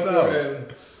somehow lucky works for out. him.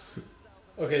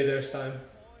 Okay, there's time.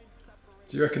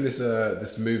 Do you reckon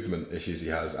this movement issues he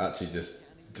has actually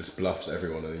just bluffs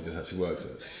everyone and he just actually works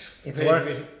it? It Maybe. worked.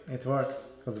 It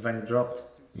worked because Vank dropped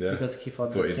Yeah. because he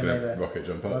thought Thought that he's he made going a to rocket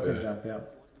jump up. rocket Yeah. jump. Yeah.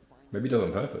 Maybe he does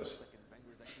on purpose.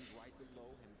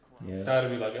 Yeah. That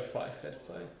would be like a 5-head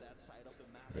play.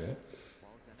 Yeah.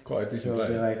 It's quite a So decent he'll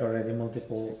be play. like already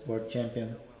multiple world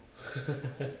champion.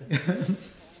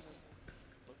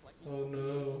 Oh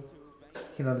no.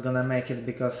 He's not gonna make it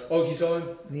because Oh, he saw him.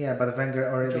 yeah, but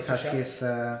VengeurR already Dropped the has shot. his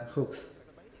hooks.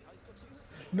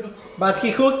 No. But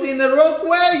he hooked in the wrong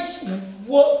way!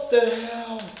 What the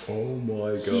hell? Oh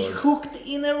my He god. hooked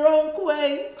in the wrong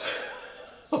way!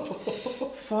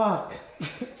 Fuck.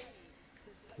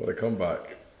 What a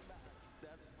comeback.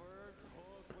 That first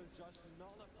hook was just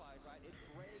nullified, right? It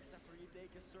breaks after you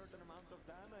take a certain amount of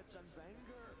damage, and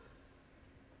Wenger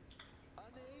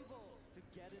unable to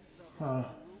get himself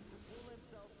Ah, room to pull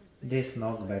himself to save this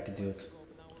knockback, dude.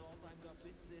 Now we're all times up.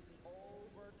 This is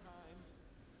overtime.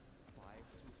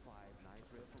 5-5. Nice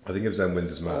rail from I think if Zen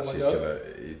wins this match, my he's God. gonna,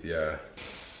 yeah,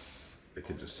 it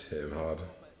could just hit him hard.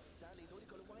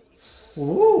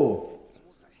 Ooh!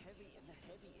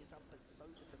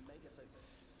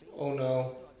 Oh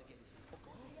no.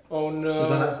 Oh He no.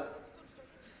 gonna-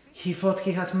 He thought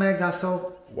he has Mega,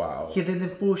 so Wow. he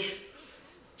didn't push.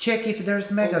 Check if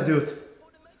there's Mega, dude.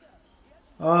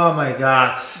 Oh my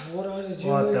god. What are you doing?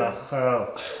 What the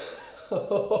hell?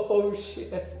 Oh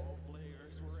shit.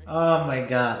 Oh my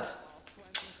god.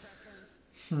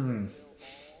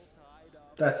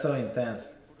 That's so intense.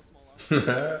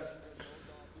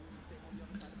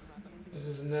 This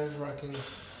is nerve-wracking.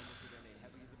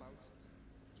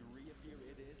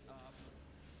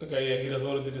 Okay, yeah, he doesn't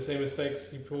want to do the same mistakes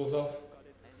he pulls off.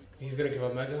 He's gonna give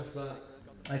up Mega for that.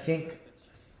 I think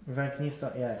Vank needs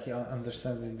to, yeah, he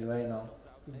understands the delay now.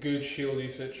 Good shield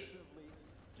usage.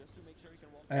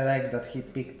 I like that he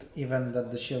picked even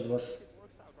that the shield was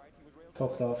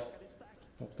popped off,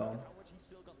 popped on.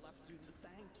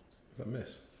 That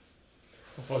miss.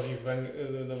 I thought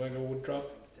the Mega would drop.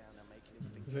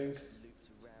 I think.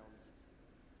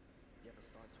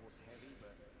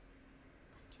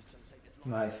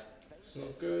 Nice. It's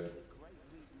not good.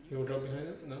 He will drop behind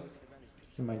it? No?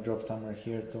 He might drop somewhere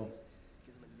here too.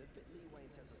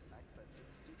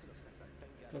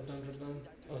 Drop down, drop down.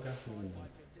 Okay.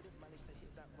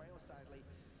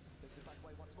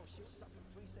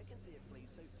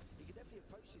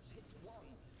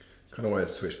 Kind of wanted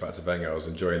to switch back to Wenger. I was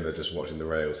enjoying just watching the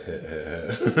rails hit.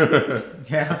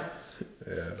 Yeah.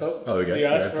 Yeah. Oh, we go. he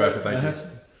asked Yeah, for it. perfect. Thank you.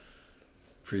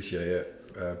 Appreciate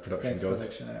it. Production Thanks, gods.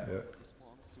 production, yeah. Yeah.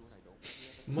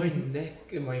 My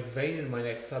neck, my vein in my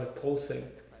neck started pulsing.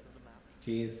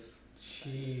 Jeez.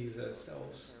 Jesus, that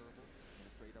was...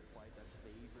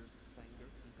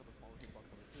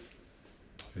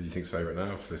 Who do you think's favourite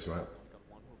now for this map?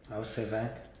 I would say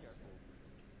Vank.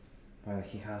 Well,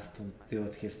 he has to do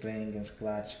what he's playing against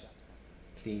Clutch.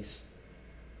 Please.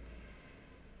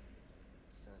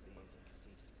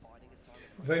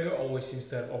 Wenger always seems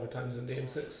to have overtimes in the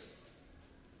M6.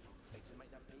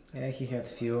 Yeah, he had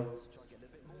few.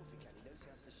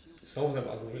 Some of them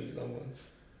are really long ones.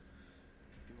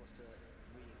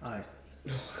 Aye.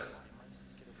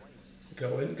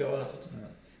 Go in, go out. Yeah.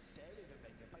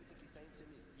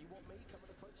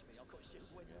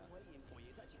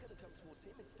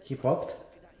 He popped?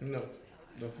 No,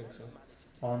 don't think so.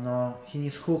 Oh no, he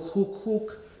needs hook, hook,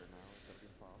 hook.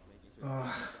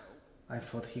 Oh, I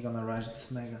thought he gonna rush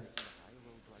this Mega.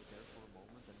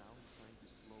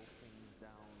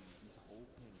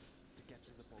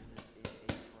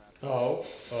 Oh,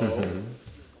 oh.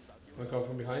 Wanna come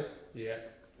from behind? Yeah.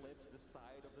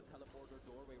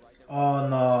 Oh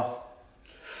no.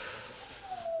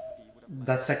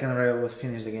 That second rail would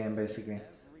finish the game basically.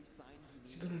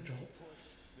 Is he gonna drop?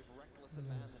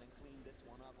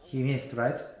 He missed,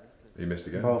 right? He missed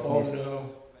again. Both Oh missed. no.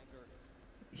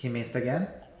 He missed again?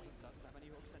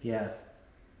 Yeah.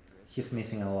 He's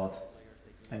missing a lot.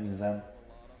 I mean Zen.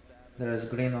 There is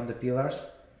green on the pillars.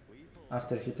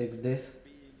 After he takes this.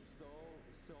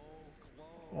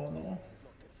 Oh no.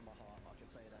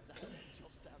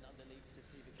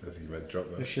 I think he meant drop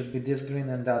There there. should be this green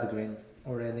and that green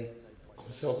already.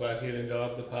 I'm so glad he didn't go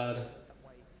up the pad.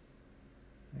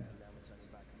 Yeah.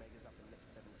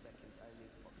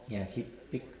 Yeah, he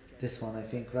picked this one I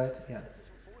think, right? Yeah.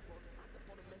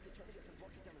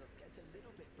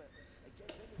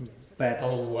 Bad.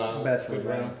 Oh wow. Bad for Good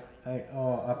Vank. round.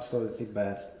 Oh, absolutely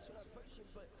bad.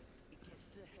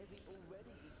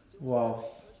 Wow.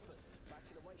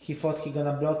 He thought he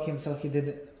gonna block him, so he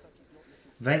didn't.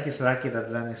 Vank is lucky that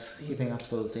Zen is hitting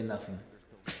absolutely nothing.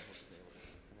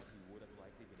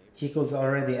 He could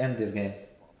already end this game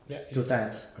Yeah. 2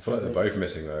 times. I feel like they're both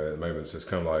missing though at the moment, so it's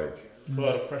kind of like, A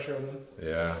lot of pressure on them.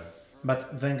 yeah.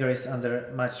 But Wenger is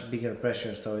under much bigger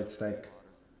pressure, so it's like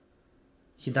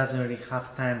he doesn't really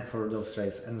have time for those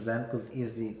races, and Zen could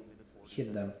easily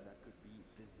hit them.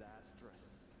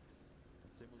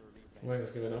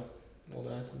 Wenger's giving up all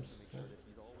the items. Yeah.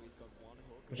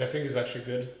 Which I think is actually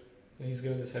good. He's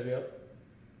giving this heavy up.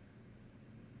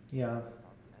 Yeah.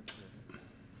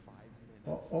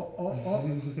 Oh, oh, oh,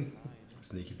 oh.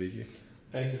 Sneaky beaky.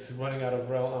 And he's running out of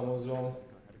rail ammo as well.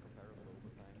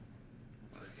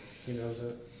 He knows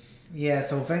it. Yeah,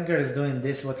 so Wenger is doing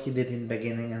this what he did in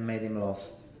beginning and made him lose.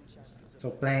 So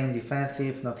playing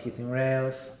defensive, not hitting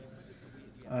rails,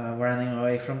 running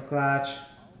away from clutch.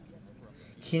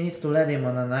 He needs to let him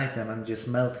on an item and just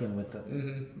melt him with a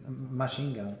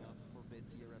machine gun.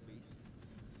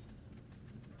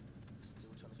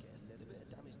 Still trying to get a little bit of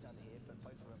damage done here, but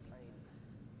both of them are playing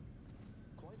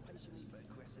quite patiently but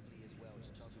aggressively as well.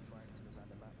 Just trying to be proactive around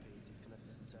the map piece. He's going to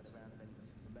turn around and then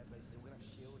remember he's still going to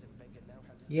shield and Wenger now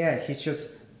has his... Yeah, he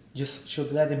just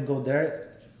should let him go there.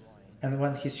 And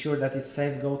when he's sure that it's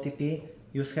safe, go TP,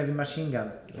 use heavy machine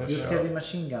gun. Use heavy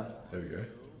machine gun. There we go.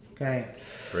 Okay.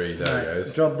 3, there it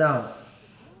goes. Drop down.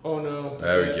 Oh no.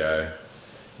 There we go.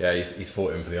 Yeah, he's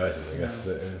fought him for the item, I guess.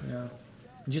 Is it? Yeah.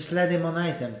 Just let him on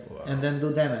item and then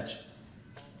do damage.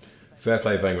 Fair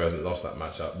play, Wenger hasn't lost that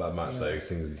match though.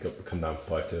 Things he's got to come down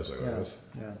from 5-2 or something like this.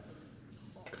 Yeah.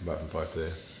 Come back from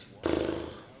 5-2.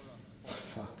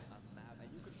 Fuck.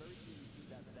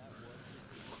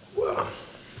 Well.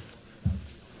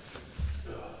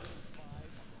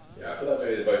 Yeah, I feel like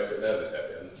maybe they're both a bit nervous at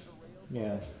the end.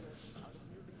 Yeah.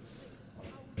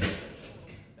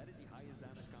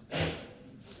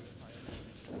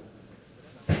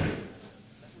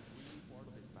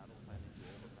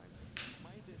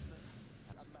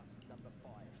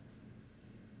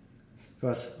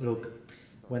 Because look,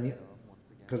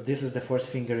 because this is the first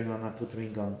fingering on a put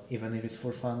ring on, even if it's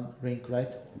for fun ring,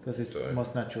 right? Because it's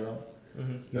most natural.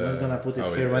 You're not gonna put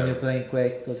it here when you're playing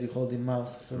Quake because you hold the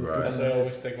mouse. So we put So I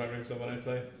always take my rings off when I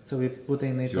play. So we put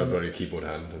in it. So you want it on your keyboard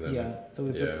hand and then... Yeah. So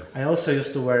we put, I also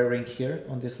used to wear a ring here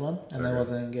on this one, and I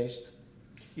wasn't engaged.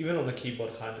 Even on the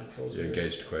keyboard hand, it feels You're weird.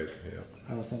 engaged to Quake, yeah.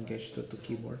 I was engaged to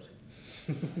keyboard.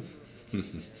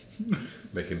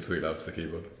 Making sweet love to the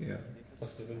keyboard. Yeah.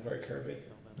 Must have been very curvy.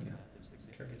 Yeah.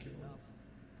 Curvy keyboard.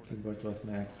 Keyboard was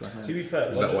my extra hand. To be fair,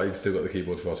 Is that why you've still got the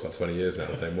keyboard for about 20 years now,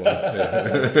 the same one?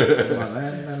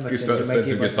 Yeah. You spent some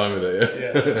good time with it,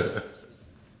 yeah.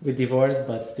 We divorced,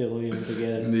 but still living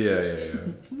together. Yeah.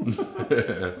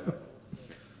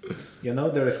 You know,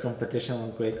 there is competition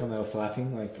on QuakeCon. I was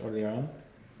laughing like earlier on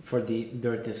for the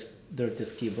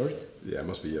dirtiest keyboard. Yeah, it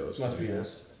must be yours. Must be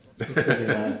yours. It could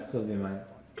be mine. Could be mine.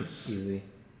 Easy.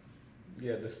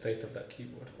 Yeah, the state of that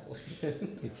keyboard. Holy shit.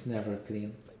 It's never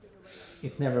clean.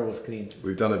 It never was clean.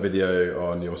 We've done a video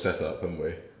on your setup, haven't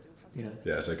we? Yeah.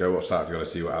 Yeah, so go watch that if you want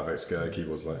to see what Av3k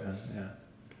keyboard's like. Yeah.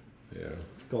 Yeah.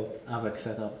 It's called Av3k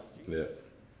setup. Yeah.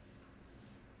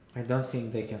 I don't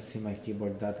think they can see my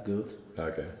keyboard that good.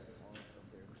 Okay.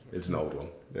 It's an old one.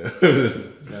 Yeah.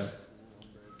 Yeah.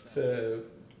 It's a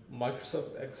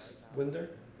Microsoft X Window.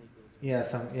 Yeah,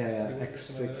 Something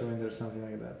X6 like that. Windows, something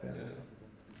like that. Yeah. Yeah.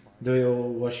 Do you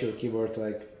wash your keyboard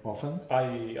like often? I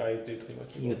did clean my You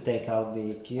keyboard. take out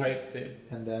the keys I did.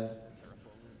 and then.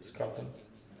 Scrub them.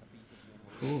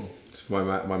 Ooh. So for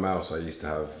my mouse, I used to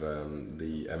have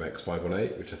the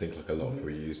MX518, which I think like a lot of people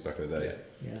used back in the day.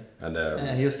 Yeah. And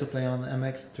I used to play on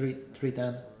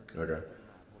MX310. okay.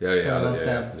 For a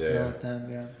long Yeah.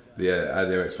 time, yeah. Yeah, I had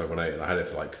the MX518 and I had it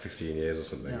for like 15 years or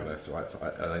something. Yeah. And I feel like,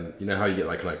 and you know how you get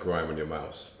like grime on your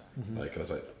mouse? Like, and I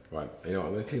was like, right, you know what,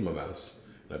 I'm going to clean my mouse.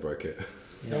 And I broke it.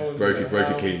 No, broke it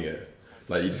how- cleaning it.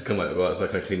 Like, you just kind of like, well, it's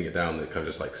like kind of cleaning it down, and it kind of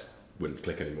just like wouldn't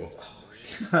click anymore.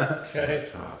 Okay.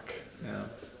 Fuck. Yeah.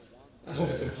 That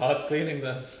was some hard cleaning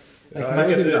then. Like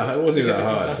it wasn't even that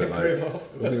hard, but Get like, the- it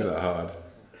wasn't even that hard.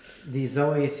 The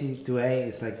Zoe C2A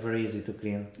is like very easy to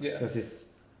clean. Yeah. Because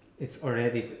it's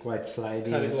already quite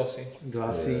slidey, Kind of glossy.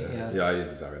 glossy. Yeah. I use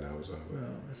the Zoe now as well.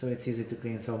 But. So it's easy to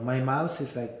clean. So my mouse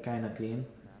is like kind of clean,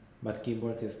 but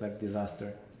keyboard is like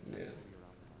disaster. Yeah.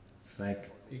 It's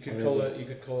like You could already-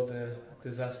 call it a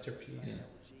disaster piece. Yeah.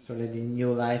 It's already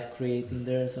new life creating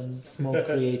there, some small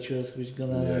creatures which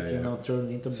gonna Yeah, yeah.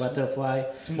 turn into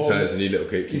butterfly. Small. Turn it into a new little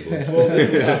keyboard. Small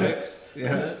little comics.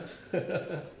 Yeah.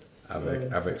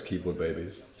 Av3k keyboard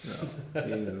babies.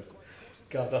 Jesus.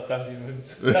 God, that sounds even.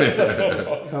 That's so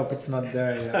wrong. Hope it's not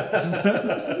there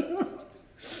yet.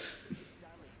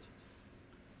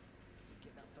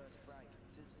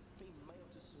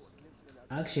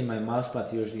 Actually, my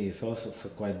mousepad usually is also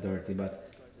quite dirty, but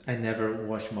I never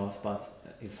wash mousepads.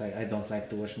 It's like I don't like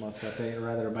to wash mousepads. I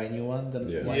rather buy new one than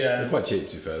Yeah. wash. Yeah. They're quite cheap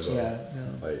to be fair as well. Yeah,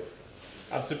 yeah. Like,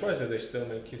 I'm surprised that they still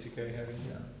make QCK heavy.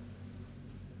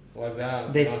 Yeah. Like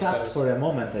that. They mouse stopped pads. for a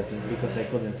moment, I think, because I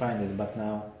couldn't find it, but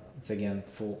now it's again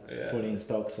Yeah. fully in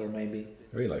stocks, or maybe.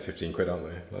 I mean, like 15 quid, aren't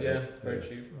they? Like, Yeah, very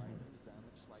cheap.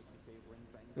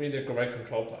 I mean, they're great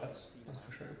control pads, that's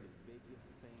for sure.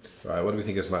 Right, what do we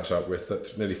think of this match up? We're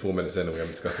nearly 4 minutes in and we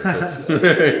haven't discussed it at all.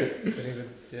 But even,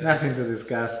 yeah. Nothing to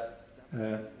discuss.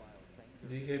 DK,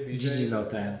 BJ. GG low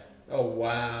time. Oh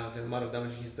wow, the amount of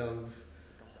damage he's done.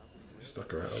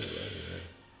 Stuck around there.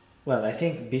 Well, I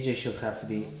think BJ should have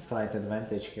the slight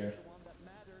advantage here.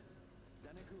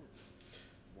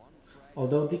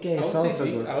 Although DK is also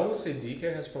good. I would say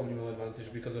DK has probably more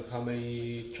advantage because of how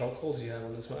many chokeholds you have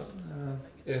on this map.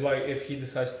 If he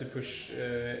decides to push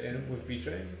in with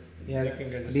BJ, Yeah, you can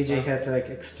get just BJ spam. had like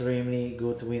extremely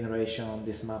good win ratio on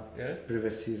this map Yeah.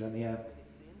 previous season, yeah.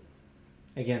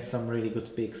 Against some really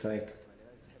good picks like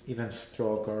even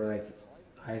Stroke or like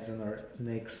Eisen or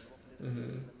Nyx.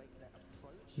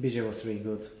 BJ was really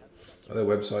good. Are there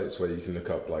websites where you can look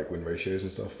up like win ratios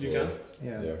and stuff? You or- can.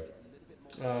 Yeah.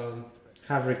 Yeah.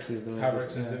 Havriks is doing Havertz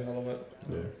this, is yeah. doing all of it.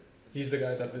 Yeah. He's the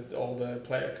guy that did all the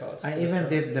player cards. I even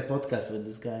did the podcast with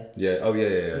this guy. Yeah. Oh yeah.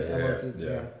 About it,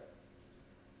 Yeah.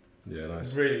 Yeah.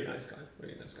 Nice. Really nice guy.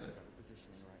 Really nice guy.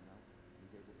 Positioning right now.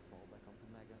 He's able to fall back onto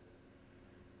Mega.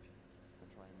 Can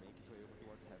try and make his way over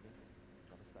towards Heavy. He's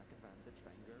got a stack advantage.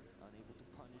 VengeurR unable to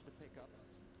punish the pickup.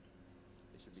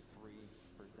 It should be free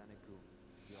for ZenAku.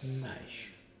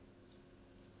 Nice.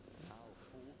 Now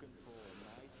full control.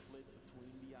 Nice split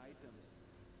between the items.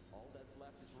 All that's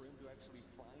left is for him to actually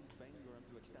find VengeurR and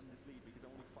to extend this lead because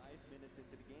only 5 minutes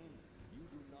into the game. You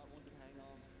do not want to hang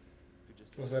on to just.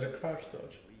 Was that a crouch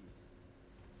dodge? leads.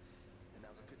 And that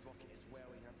was a good rocket as well.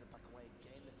 He had to back away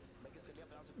again. Mega's going to be up.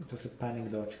 That was a It was a panic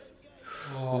dodge.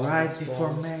 Oh, Right that's before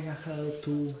bombs. Mega Hell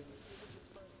 2.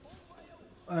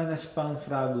 And a spawn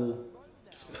fragu.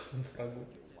 Spam fragment.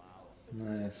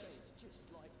 Nice.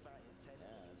 just like that in 10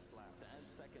 seconds flat. 10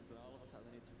 seconds and all of a sudden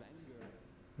it's VengeurR.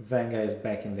 Venga is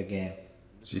back in the game.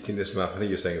 So you think this map? I think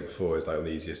you were saying it before. Is like the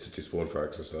easiest to do spawn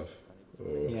frags and stuff.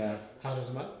 Or Yeah. How does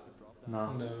it matter?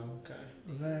 No. No, okay.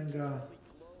 Venga.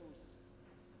 Close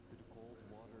to the cold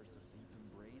waters of deep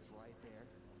embrace right there.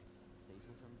 Stays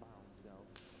within bounds though.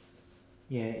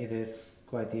 Yeah, it is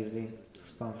quite easy to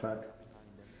spawn frag.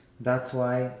 That's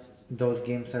why those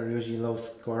games are usually low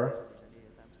score.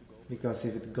 Because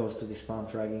if it goes to the spawn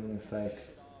fragging, it's like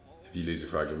if you lose a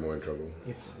frag, you're more in trouble.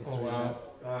 it's Oh, really wow.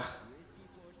 bad.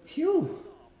 Phew.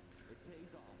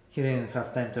 He didn't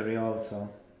have time to reload, so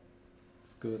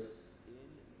it's good. In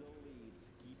the leads.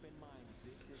 Keep in mind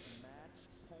this is match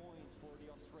point for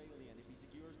the Australian. If he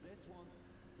secures this one,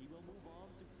 he will move on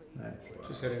to phase Nice.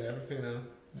 Just hitting everything now.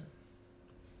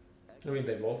 I mean,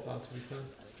 they both are, to be fair.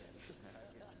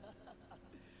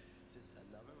 Just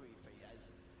another repeat as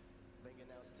Wenger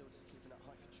now still just keeping that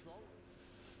high control.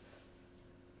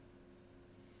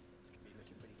 It's going to be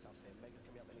looking pretty tough here. Mega's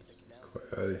going to be up any second now. Quite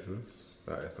early for this.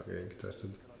 That is not getting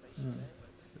contested. Mm.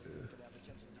 Going to have a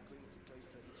chance to agree to go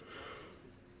for each of the parties.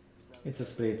 Is now It's a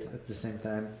split at the same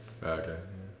time. Okay.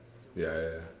 Yeah.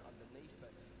 underneath,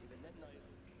 but even then, no,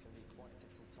 it's going to be quite a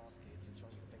difficult task here to try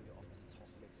and get Wenger off this top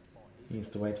mid spot. He needs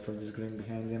to wait for this green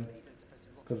behind him.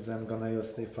 Because I'm gonna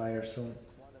use the fire soon.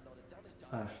 Quite a lot of damage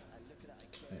done. Ah. And look at that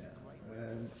again.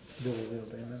 Yeah. Dual wield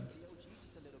aiming. DLG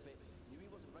just a little bit. Knew he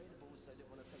wasn't available, so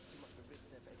didn't want to take too much of a risk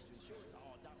there for extra insurance.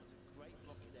 Oh, that was a great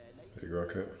rocket there. Nate, Big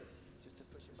rocket. just to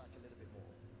push him back a little bit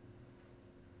more.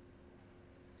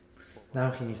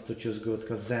 Now he needs to choose good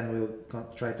because Zen will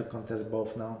try to contest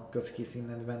both now because he's in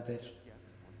advantage.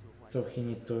 So he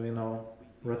need to,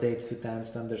 rotate a few times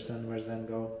to understand where Zen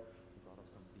go. Got off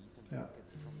some decent Yeah. rockets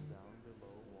from down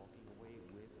below, walking away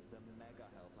with the mega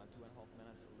health. Now 2.5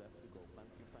 minutes left to go.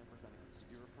 Plenty of time for ZenAku to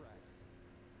secure a frag.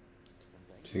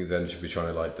 Do you think Zen should be trying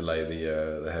to like delay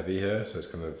the heavy here, so it's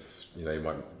kind of you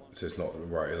might so it's not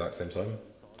right at that same time?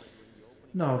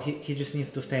 No, he just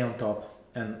needs to stay on top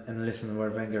and listen where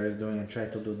Wenger is doing and try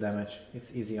to do damage.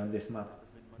 It's easy on this map.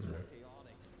 Nice.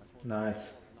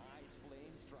 Nice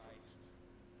flame strike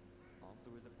onto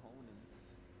his opponent.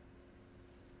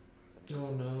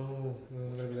 Oh no, this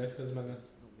is gonna be late for his mega.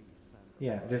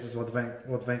 Yeah, this is what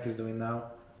Venk is doing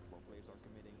now. Both waves are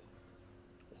committing.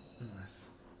 Nice.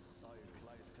 So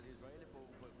close because he was available,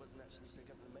 but wasn't actually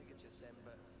picking up the mega just then.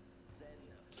 But Zen,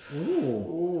 Ooh,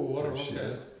 Ooh, what a Oh, shit.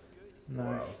 rocket.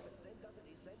 nice. but Zen doesn't.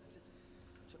 Zen's just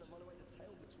trying to run away the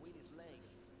tail between his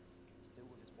legs. Still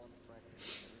with his one frag.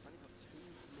 We've only got 2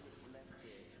 minutes left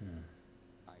here.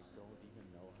 I don't even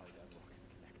know how that rocket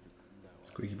connected. No.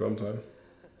 Squeaky bomb time.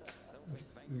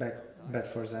 Bad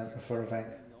for Venk.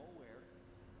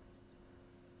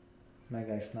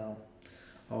 Mega is now.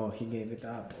 Oh, he gave it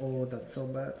up. Oh, that's so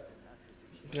bad.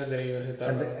 Yeah, they even hit that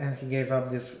And, round. and he gave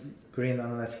up this green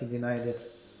unless he denied it.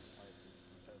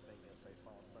 For Wenger so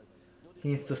far. So He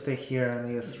needs to stay here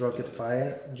and use rocket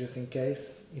fire just in case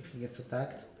if he gets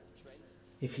attacked.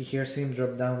 If he hears him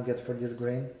drop down, get for this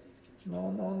green.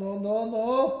 No, no, no, no,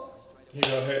 no! He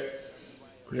got hit.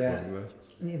 Quick Yeah. wasn't there?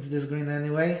 Needs this green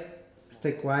anyway.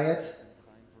 Stay quiet.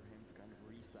 time for him to kind of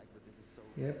restack, but this is so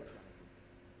Yep.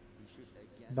 he should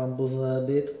again Bamboozle a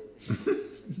bit. danger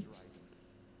items.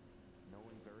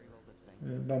 Knowing very well that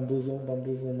Wenger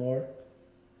Bamboozle more.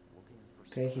 looking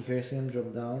for Okay, he hears him,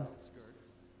 drop down. skirts.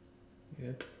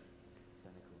 Yep.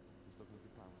 ZenAku, he's looking to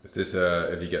pounce. If this,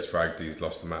 if he gets fragged, he's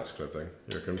lost the match, kind of thing.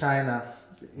 You reckon? Kinda.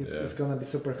 Yeah. It's gonna be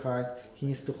super hard. He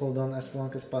needs to hold on as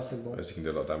long as possible. As he can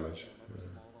do a lot of damage.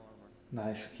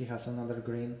 Nice. He has another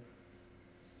green.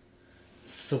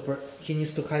 Super. He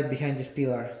needs to hide behind this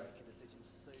pillar.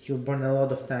 He'll burn a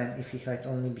lot of time if he hides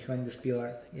only behind this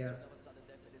pillar. Yeah.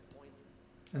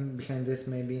 And behind this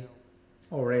maybe.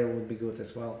 Or rail would be good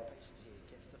as well.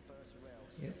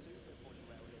 Yeah.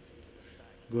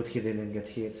 Good he didn't get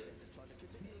hit.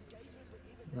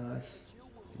 Nice.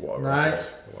 What a Nice.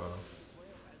 round. Wow.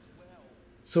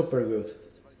 Super good.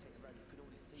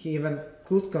 He even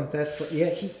could contest for... Yeah,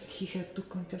 he had to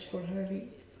contest for heavy.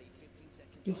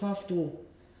 You have to...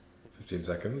 15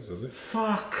 seconds, does it?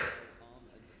 Fuck!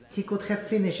 He could have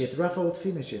finished it. Rafa would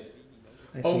finish it.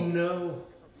 I Oh think. no!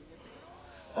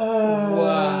 Oh!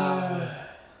 Wow!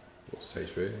 What's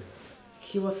HP?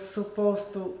 He was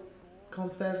supposed to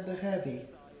contest the heavy.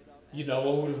 You know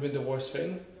what would have been the worst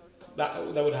thing? That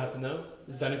would happen now.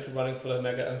 ZenAku running for the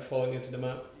mega and falling into the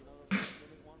map.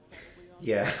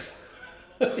 Yeah.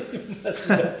 Imagine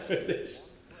that finish.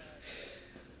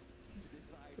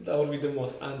 That would be the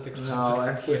most No, and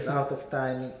anticlimactic he's win. out of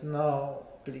time. No,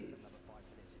 please.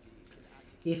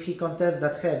 If he contests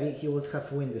that heavy, he would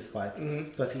have win this fight. Mhm.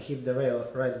 Because he hit the rail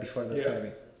right before the Yeah.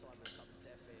 heavy.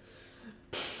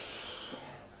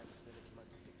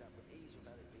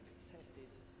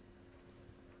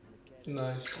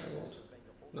 Nice, Harold.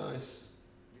 Nice.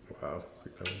 Wow.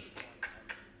 Big damage.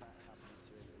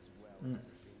 Mm.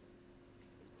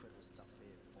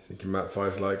 Thinking map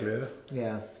 5's likelier?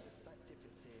 Yeah.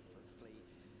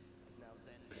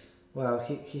 Well,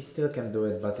 he still can do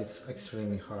it, but it's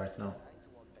extremely hard now.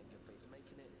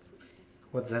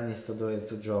 What Zen needs to do is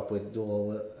to drop with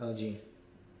dual LG.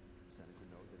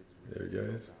 There he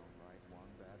goes.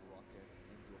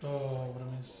 Oh, what a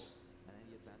miss. And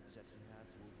any advantage that he has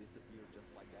will disappear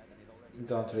just like that, and it already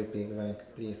Don't repeat Vank,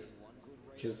 please.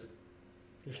 Just,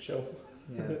 Just chill.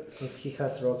 yeah. If he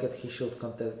has rocket, he should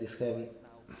contest this heavy.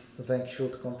 Vank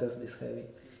should contest this heavy.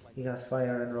 He has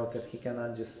fire and rocket, he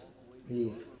cannot just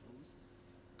leave.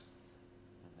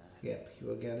 Yep, he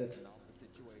will get it.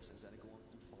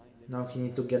 Now he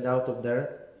need to get out of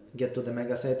there, get to the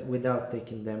mega set without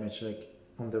taking damage, like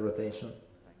on the rotation.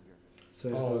 So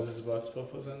it's Oh, good. this is bad spell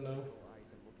for Zen now. right.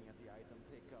 And looking at the item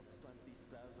pickups,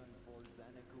 27 for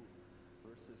ZenAku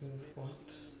versus 15 What?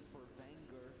 for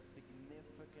Wenger,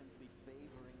 significantly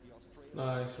favoring the Australian.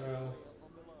 Nice, well.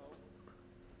 From below.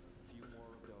 A few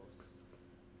more of those.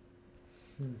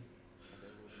 Hmm. And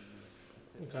there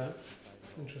will be Okay.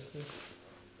 Interesting.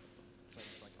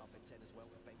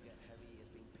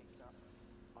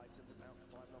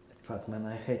 Fuck man,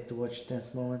 I hate to watch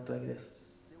tense moments like this.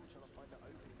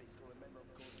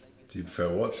 Do you prefer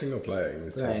watching or playing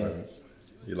these Playing. moments?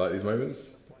 You like these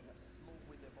moments?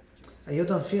 You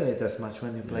don't feel it as much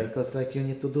when you play, Yeah. because like you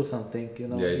need to do something, you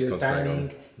know, Yeah, you just you're concentrate on-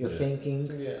 timing, you're yeah.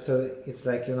 thinking, Yeah. so it's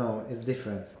like, you know, it's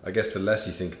different. I guess the less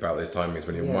you think about those timings,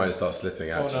 when your Yeah. mind starts slipping,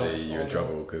 Oh, no. actually you're Oh, in no.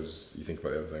 trouble because you think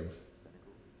about the other things.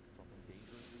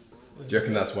 This Do you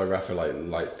reckon that's why Rafa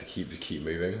likes to keep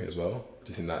moving as well? Do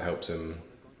you think that helps him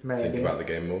Maybe. think about the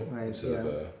game more Maybe, instead of?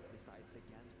 yeah. decides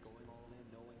against going all in,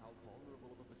 knowing how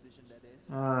vulnerable of a position that is.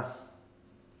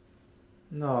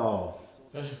 No.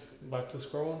 Back to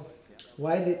square one.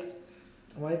 Why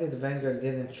did Wenger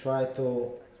didn't try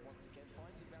to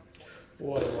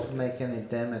What a rock. make any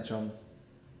damage on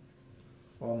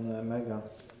Mega?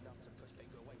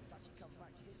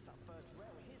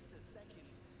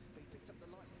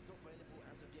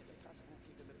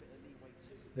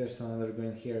 There's another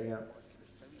green here, yeah.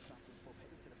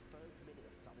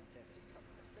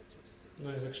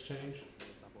 Nice exchange.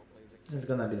 It's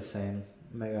gonna be the same.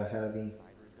 Mega heavy.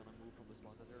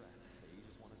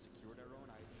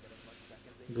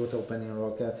 Good opening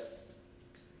rocket.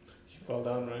 She fell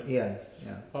down, right? Yeah,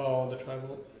 yeah. Oh, the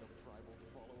tribal.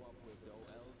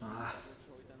 Ah.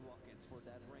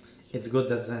 It's good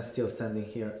that Zen's still standing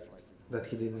here. That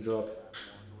he didn't drop.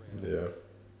 Yeah.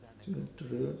 To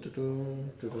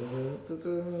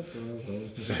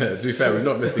To be fair, we've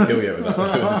not missed a kill yet with that on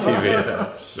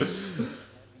the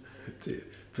TV.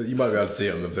 But you might be able to see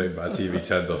it on the thing, but our TV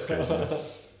turns off occasionally.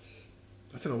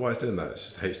 I don't know why it's doing that. It's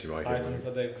just HDMI cable. Items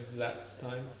at the exact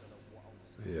time.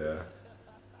 Yeah.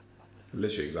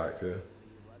 Literally exact, yeah.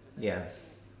 Yeah.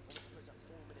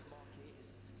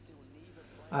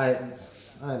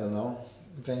 I don't know.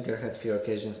 Wenger had few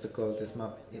occasions to close this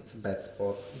map. It's a bad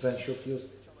spot. Then should use.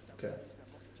 Okay.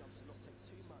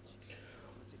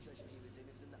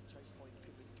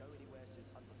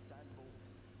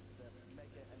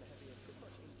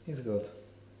 He's good.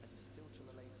 As he's still trying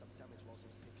to lay some damage whilst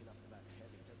he's picking up that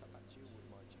heavy. He does have that dual wood,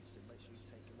 mind you, so make sure you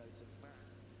take a note of that.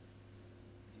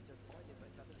 As he does find it,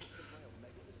 but doesn't hit the rail.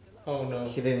 Mega is still up. Oh no.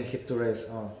 He didn't hit two rays.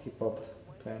 Oh, he popped.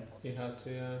 Okay. He had to,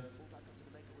 yeah. Fall back onto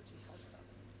the Mega, which he has done.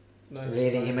 Nice.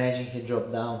 Really, try. imagine he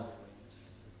dropped down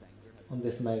on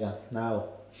this Mega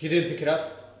now. He didn't pick it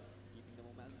up.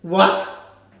 What?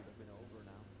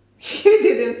 He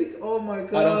didn't pick. Oh my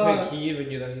god. I don't think he even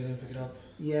knew that he didn't pick it up.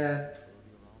 Yeah.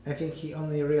 I think he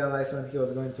only realized when he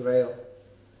was going to rail.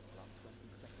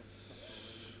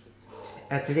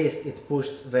 At least it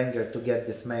pushed Wenger to get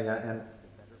this Mega and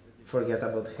forget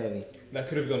about heavy. That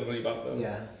could have gone really bad though.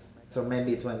 Yeah. So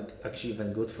maybe it went actually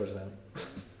even good for them.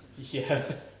 Yeah.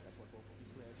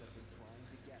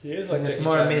 He is He like needs Jackie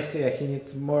more Chan. missed. Yeah, he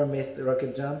needs more missed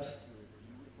rocket jumps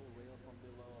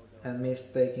and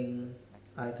missed taking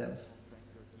items.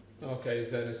 Okay,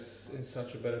 Zen is in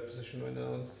such a better position right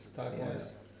now on stack Yeah. wise.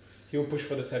 He'll push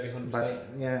for this heavy 100%. But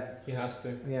yeah, He has to.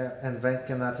 yeah, and Veng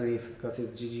cannot leave because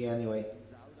it's GG anyway.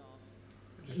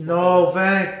 Just No,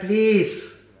 Veng, please!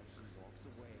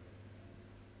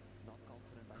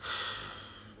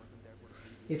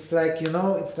 It's like, you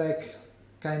know, it's like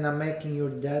kinda making your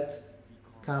death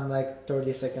come like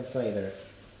 30 seconds later.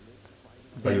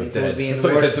 Oh, Then you're it will dead. be I in thought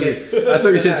you worst said case. something- I thought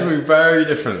you said something very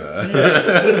different there.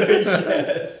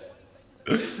 Yes.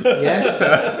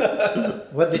 Yeah?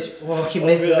 What did you... Oh, he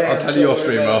missed the I'll I'll red. tell you off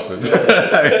stream afterwards.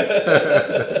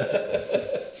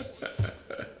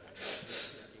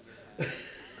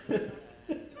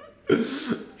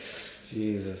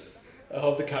 Jesus. I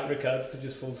hope the camera cards to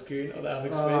just full screen on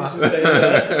Alex Ah. face. Just saying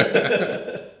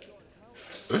that.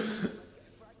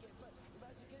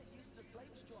 Imagine getting used to the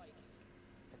flame strike.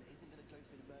 And it isn't going to go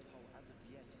through the bird hole as of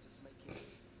yet. He's just making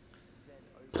Zen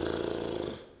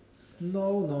over.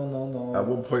 No. At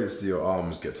what points do your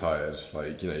arms get tired?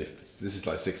 Like, you know, if this is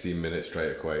like 16 minutes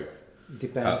straight at Quake,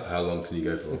 Depends. how long can you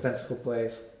go for? Depends who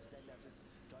plays. Zen now just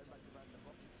going back around the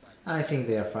rocket side. I think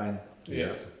they are fine. Yeah.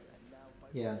 And now both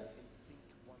Yeah. in sync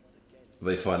once again. Are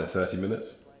they fine at 30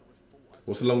 minutes?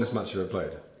 What's the longest match you've ever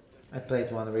played? I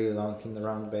played one really long in the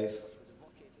round base. And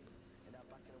now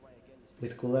backing away again.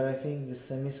 With Cooler, I think, the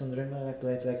semis on Dreamer, I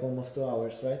played like almost 2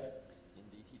 hours, right?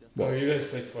 Oh, you guys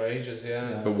played for ages, yeah.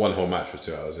 Yeah. But one whole match was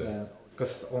 2 hours, yeah. Yeah.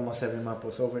 Because almost every map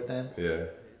was overtime, Yeah.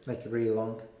 like really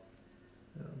long.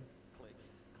 Yeah. Click,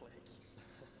 click.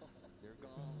 They're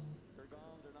gone. They're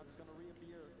gone. They're not just gonna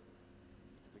reappear.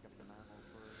 Pick up some ammo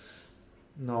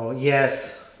first. No,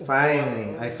 yes,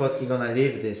 finally. I thought he gonna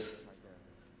leave this.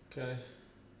 Okay.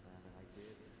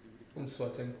 I'm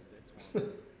sweating. Surely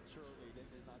this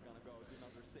is not gonna go. Do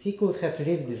number 6. He could have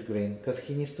leave this green, because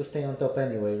he needs to stay on top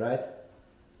anyway, right?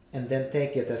 And then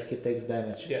take it as he takes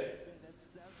damage. Yeah.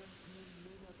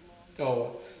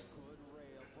 Oh.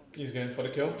 He's going for the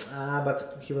kill. Ah,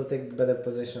 but he will take better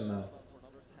position now.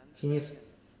 He needs...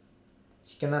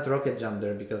 He cannot rocket jump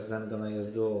there, because then gonna use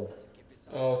dual.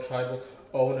 Oh, tribal.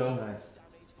 Oh no. Nice.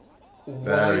 Why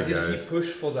There he did goes. he push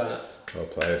for that? Well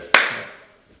played.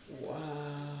 Wow.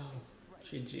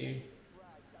 GG.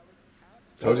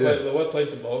 Told you. Well played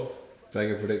to both.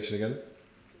 Banger prediction again?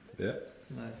 Yeah.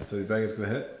 Nice. So the banger's going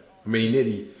to hit? I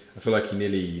mean, I feel like he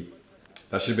nearly...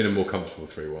 That should have been a more comfortable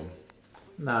 3-1.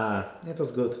 Nah, it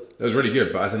was good. It was really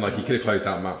good, but as in like he could have closed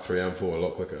out map 3 and 4 a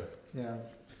lot quicker. Yeah.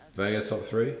 Wenger top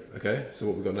 3. Okay, so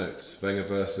what we got next? Wenger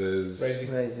versus... Crazy.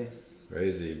 Crazy.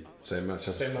 Crazy. Same match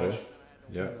as Same before? match.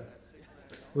 Yeah.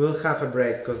 We'll have a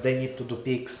break, because they need to do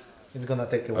picks. It's gonna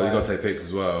take a Oh, while. you got to take picks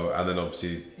as well, and then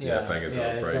obviously, yeah, Wenger's got a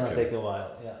it's break. gonna and- take a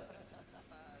while, yeah.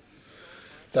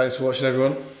 Thanks for watching,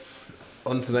 everyone.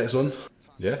 On to the next one.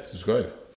 Yeah, subscribe.